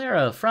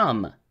Pistolero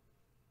from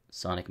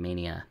Sonic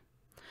Mania.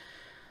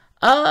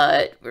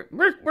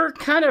 We're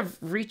kind of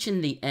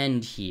reaching the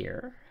end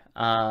here.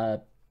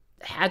 Had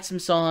some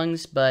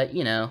songs, but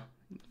you know,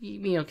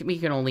 we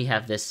can only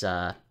have this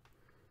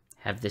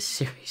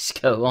series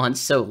go on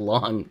so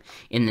long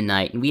in the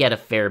night, and we had a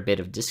fair bit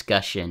of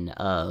discussion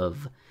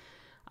of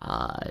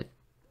the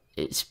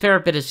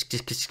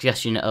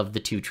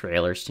two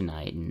trailers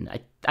tonight, and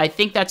I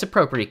think that's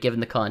appropriate given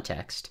the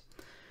context.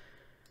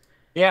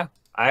 Yeah,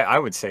 I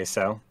would say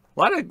so. A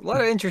lot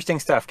of interesting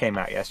stuff came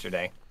out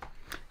yesterday.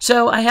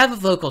 So I have a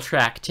vocal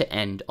track to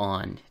end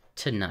on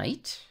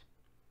tonight,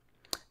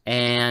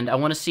 and I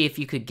want to see if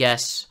you could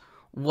guess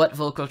what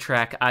vocal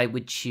track I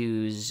would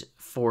choose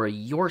for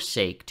your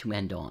sake to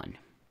end on.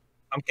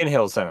 Pumpkin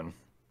Hill Zone.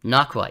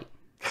 Not quite.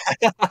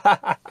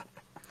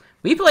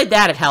 We played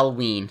that at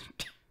Halloween.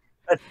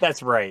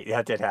 That's right.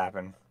 That did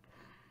happen.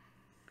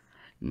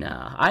 No,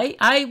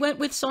 I went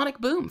with Sonic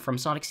Boom from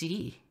Sonic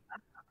CD.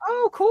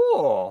 Oh,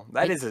 cool.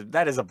 That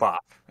is a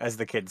bop, as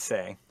the kids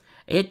say.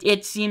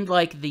 It seemed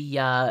like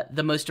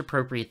the most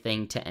appropriate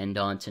thing to end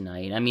on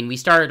tonight. I mean, we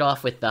started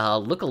off with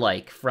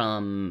Lookalike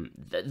from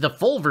the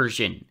full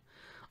version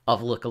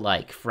of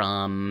Lookalike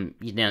from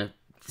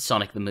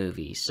Sonic the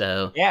movie.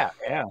 So Yeah.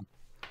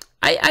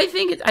 I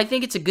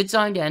think it's a good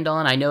song to end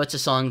on. I know it's a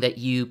song that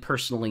you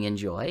personally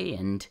enjoy,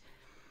 and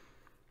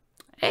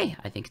hey,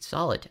 I think it's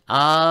solid.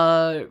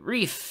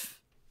 Reef,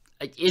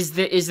 is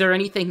there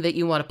anything that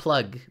you want to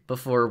plug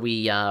before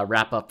we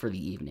wrap up for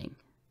the evening?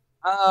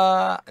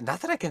 Not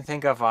that I can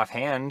think of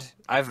offhand.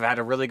 I've had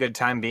a really good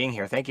time being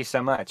here. Thank you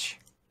so much.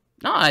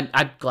 No,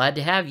 I'm glad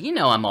to have you.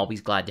 I'm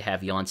always glad to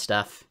have you on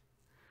stuff.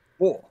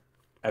 Cool.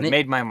 I've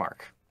made my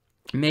mark.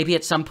 Maybe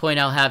at some point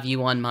I'll have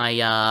you on my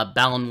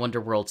Balan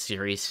Wonderworld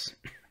series.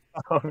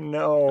 Oh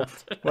no.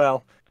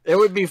 Well, it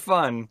would be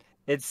fun.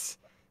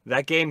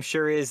 That game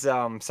sure is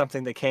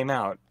something that came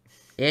out.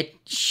 It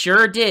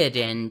sure did,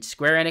 and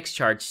Square Enix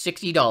charged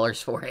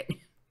 $60 for it.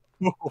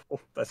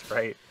 That's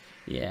right.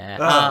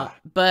 Yeah.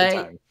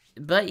 Good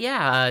But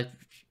yeah,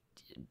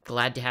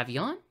 glad to have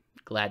you on.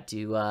 Glad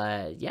to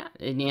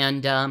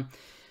and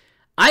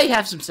I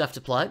have some stuff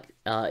to plug.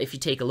 If you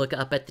take a look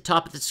up at the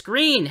top of the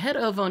screen, head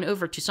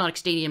over to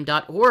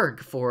sonicstadium.org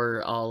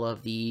for all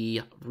of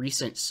the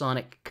recent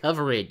Sonic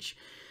coverage.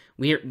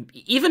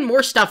 Even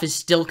more stuff is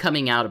still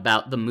coming out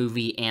about the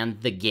movie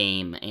and the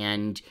game,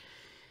 and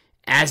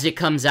as it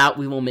comes out,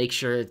 we will make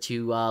sure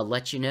to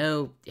let you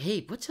know,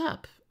 hey, what's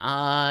up?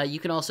 You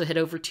can also head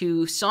over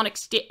to Sonic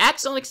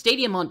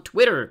Stadium on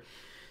Twitter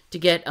to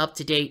get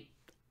up-to-date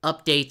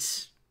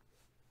updates.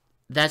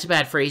 That's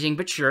bad phrasing,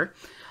 but sure.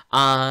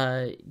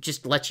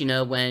 Just let you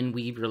know when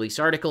we release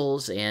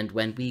articles and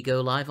when we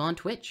go live on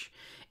Twitch.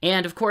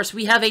 And, of course,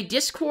 we have a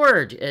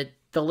Discord.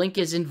 The link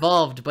is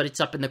involved, but it's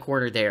up in the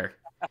corner there.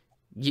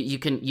 You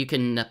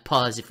can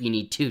pause if you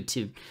need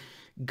to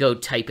go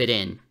type it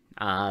in.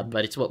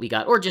 But it's what we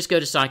got. Or just go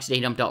to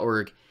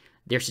sonicstadium.org.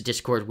 There's a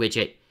Discord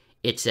widget.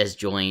 It says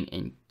join,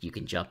 and you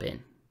can jump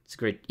in. It's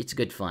great. It's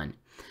good fun.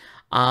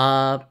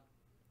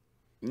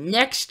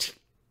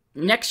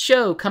 Next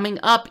show coming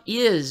up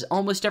is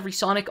Almost Every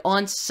Sonic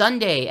on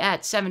Sunday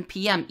at 7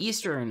 p.m.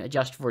 Eastern,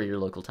 adjust for your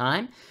local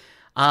time.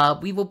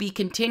 We will be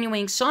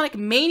continuing Sonic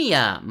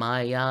Mania,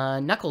 my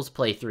Knuckles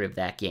playthrough of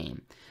that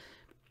game.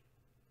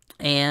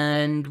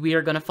 And we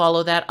are going to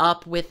follow that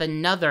up with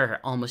another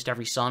Almost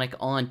Every Sonic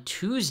on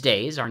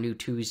Tuesdays, our new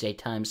Tuesday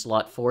time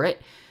slot for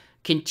it.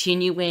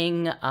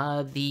 Continuing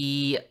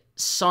the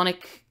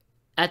Sonic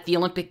at the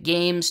Olympic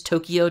Games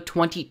Tokyo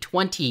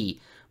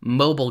 2020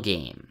 mobile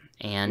game.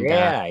 And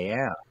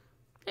yeah.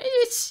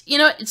 It's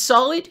it's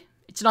solid.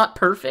 It's not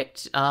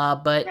perfect,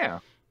 but Yeah.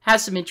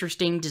 has some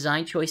interesting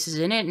design choices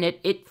in it, and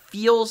it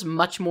feels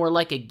much more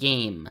like a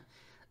game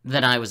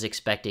than I was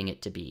expecting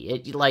it to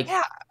be.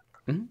 Yeah.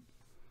 Mhm.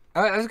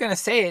 I was gonna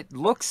say it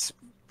looks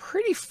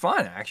pretty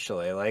fun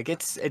actually. Like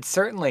it's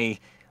certainly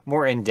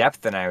more in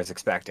depth than I was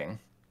expecting.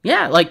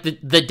 Yeah, like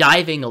the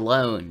diving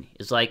alone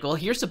is like, well,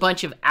 here's a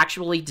bunch of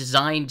actually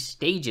designed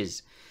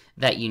stages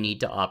that you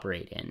need to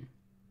operate in.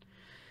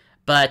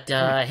 But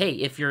hey,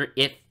 if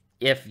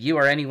you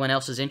or anyone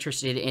else is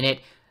interested in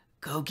it,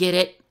 go get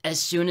it as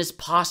soon as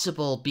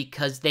possible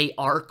because they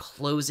are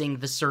closing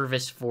the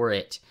service for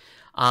it.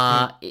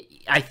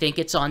 I think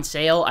it's on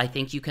sale. I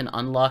think you can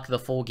unlock the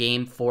full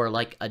game for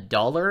like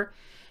 $1,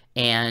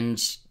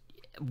 and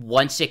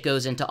once it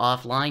goes into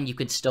offline, you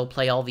can still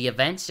play all the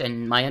events.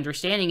 And my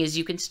understanding is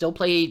you can still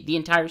play the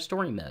entire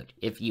story mode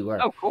if you are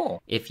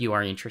cool. if you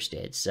are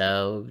interested.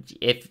 So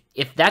if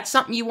that's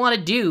something you want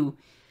to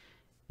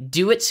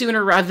do it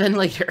sooner rather than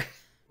later.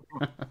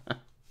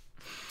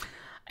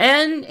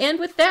 And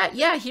with that,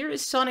 yeah, here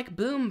is Sonic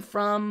Boom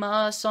from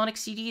Sonic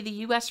CD, the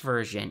US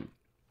version.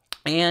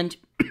 And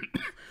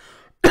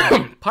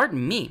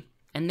pardon me.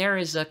 And there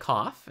is a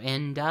cough.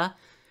 And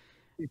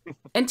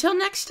until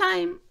next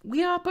time,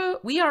 we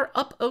are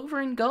up, over,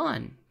 and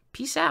gone.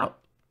 Peace out.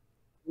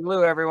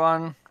 Hello,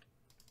 everyone.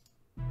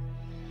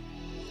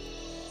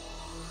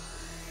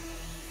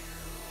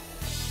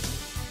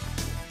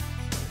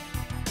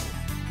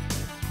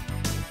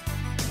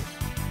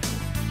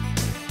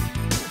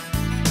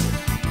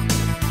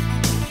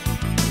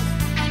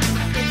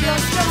 If you're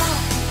strong,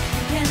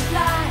 you can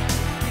fly.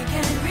 You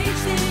can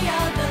reach the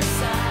other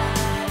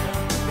side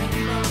of the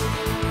rainbow.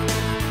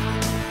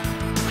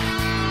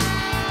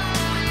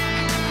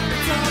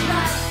 It's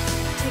alright,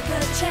 take a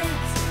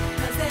chance,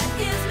 'cause there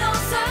is no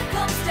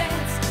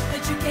circumstance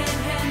that you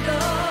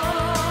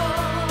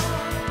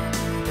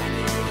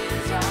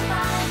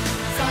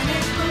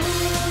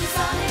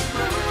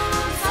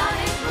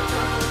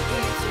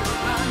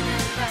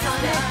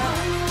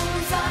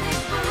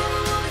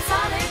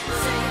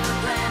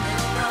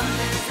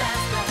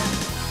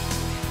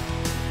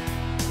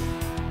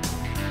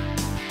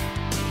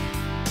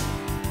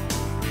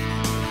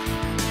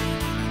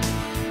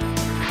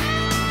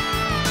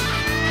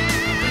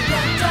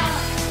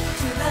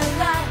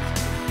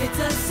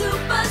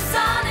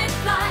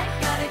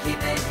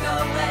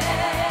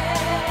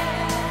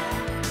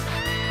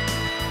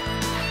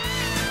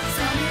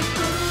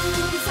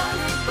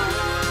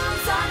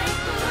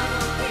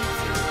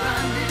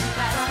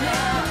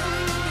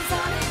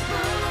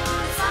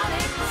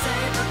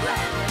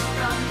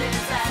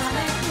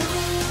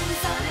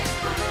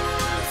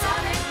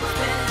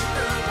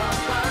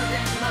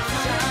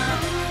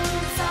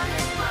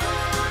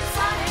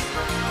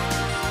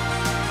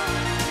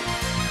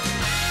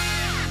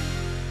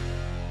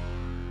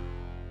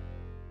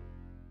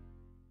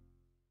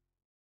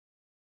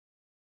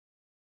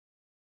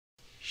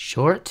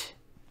Short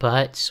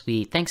but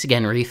sweet. Thanks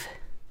again, Reef.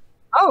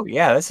 Oh,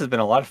 yeah, this has been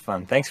a lot of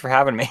fun. Thanks for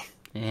having me.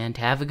 And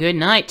have a good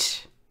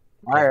night,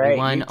 All right,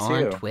 everyone you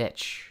on too.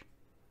 Twitch.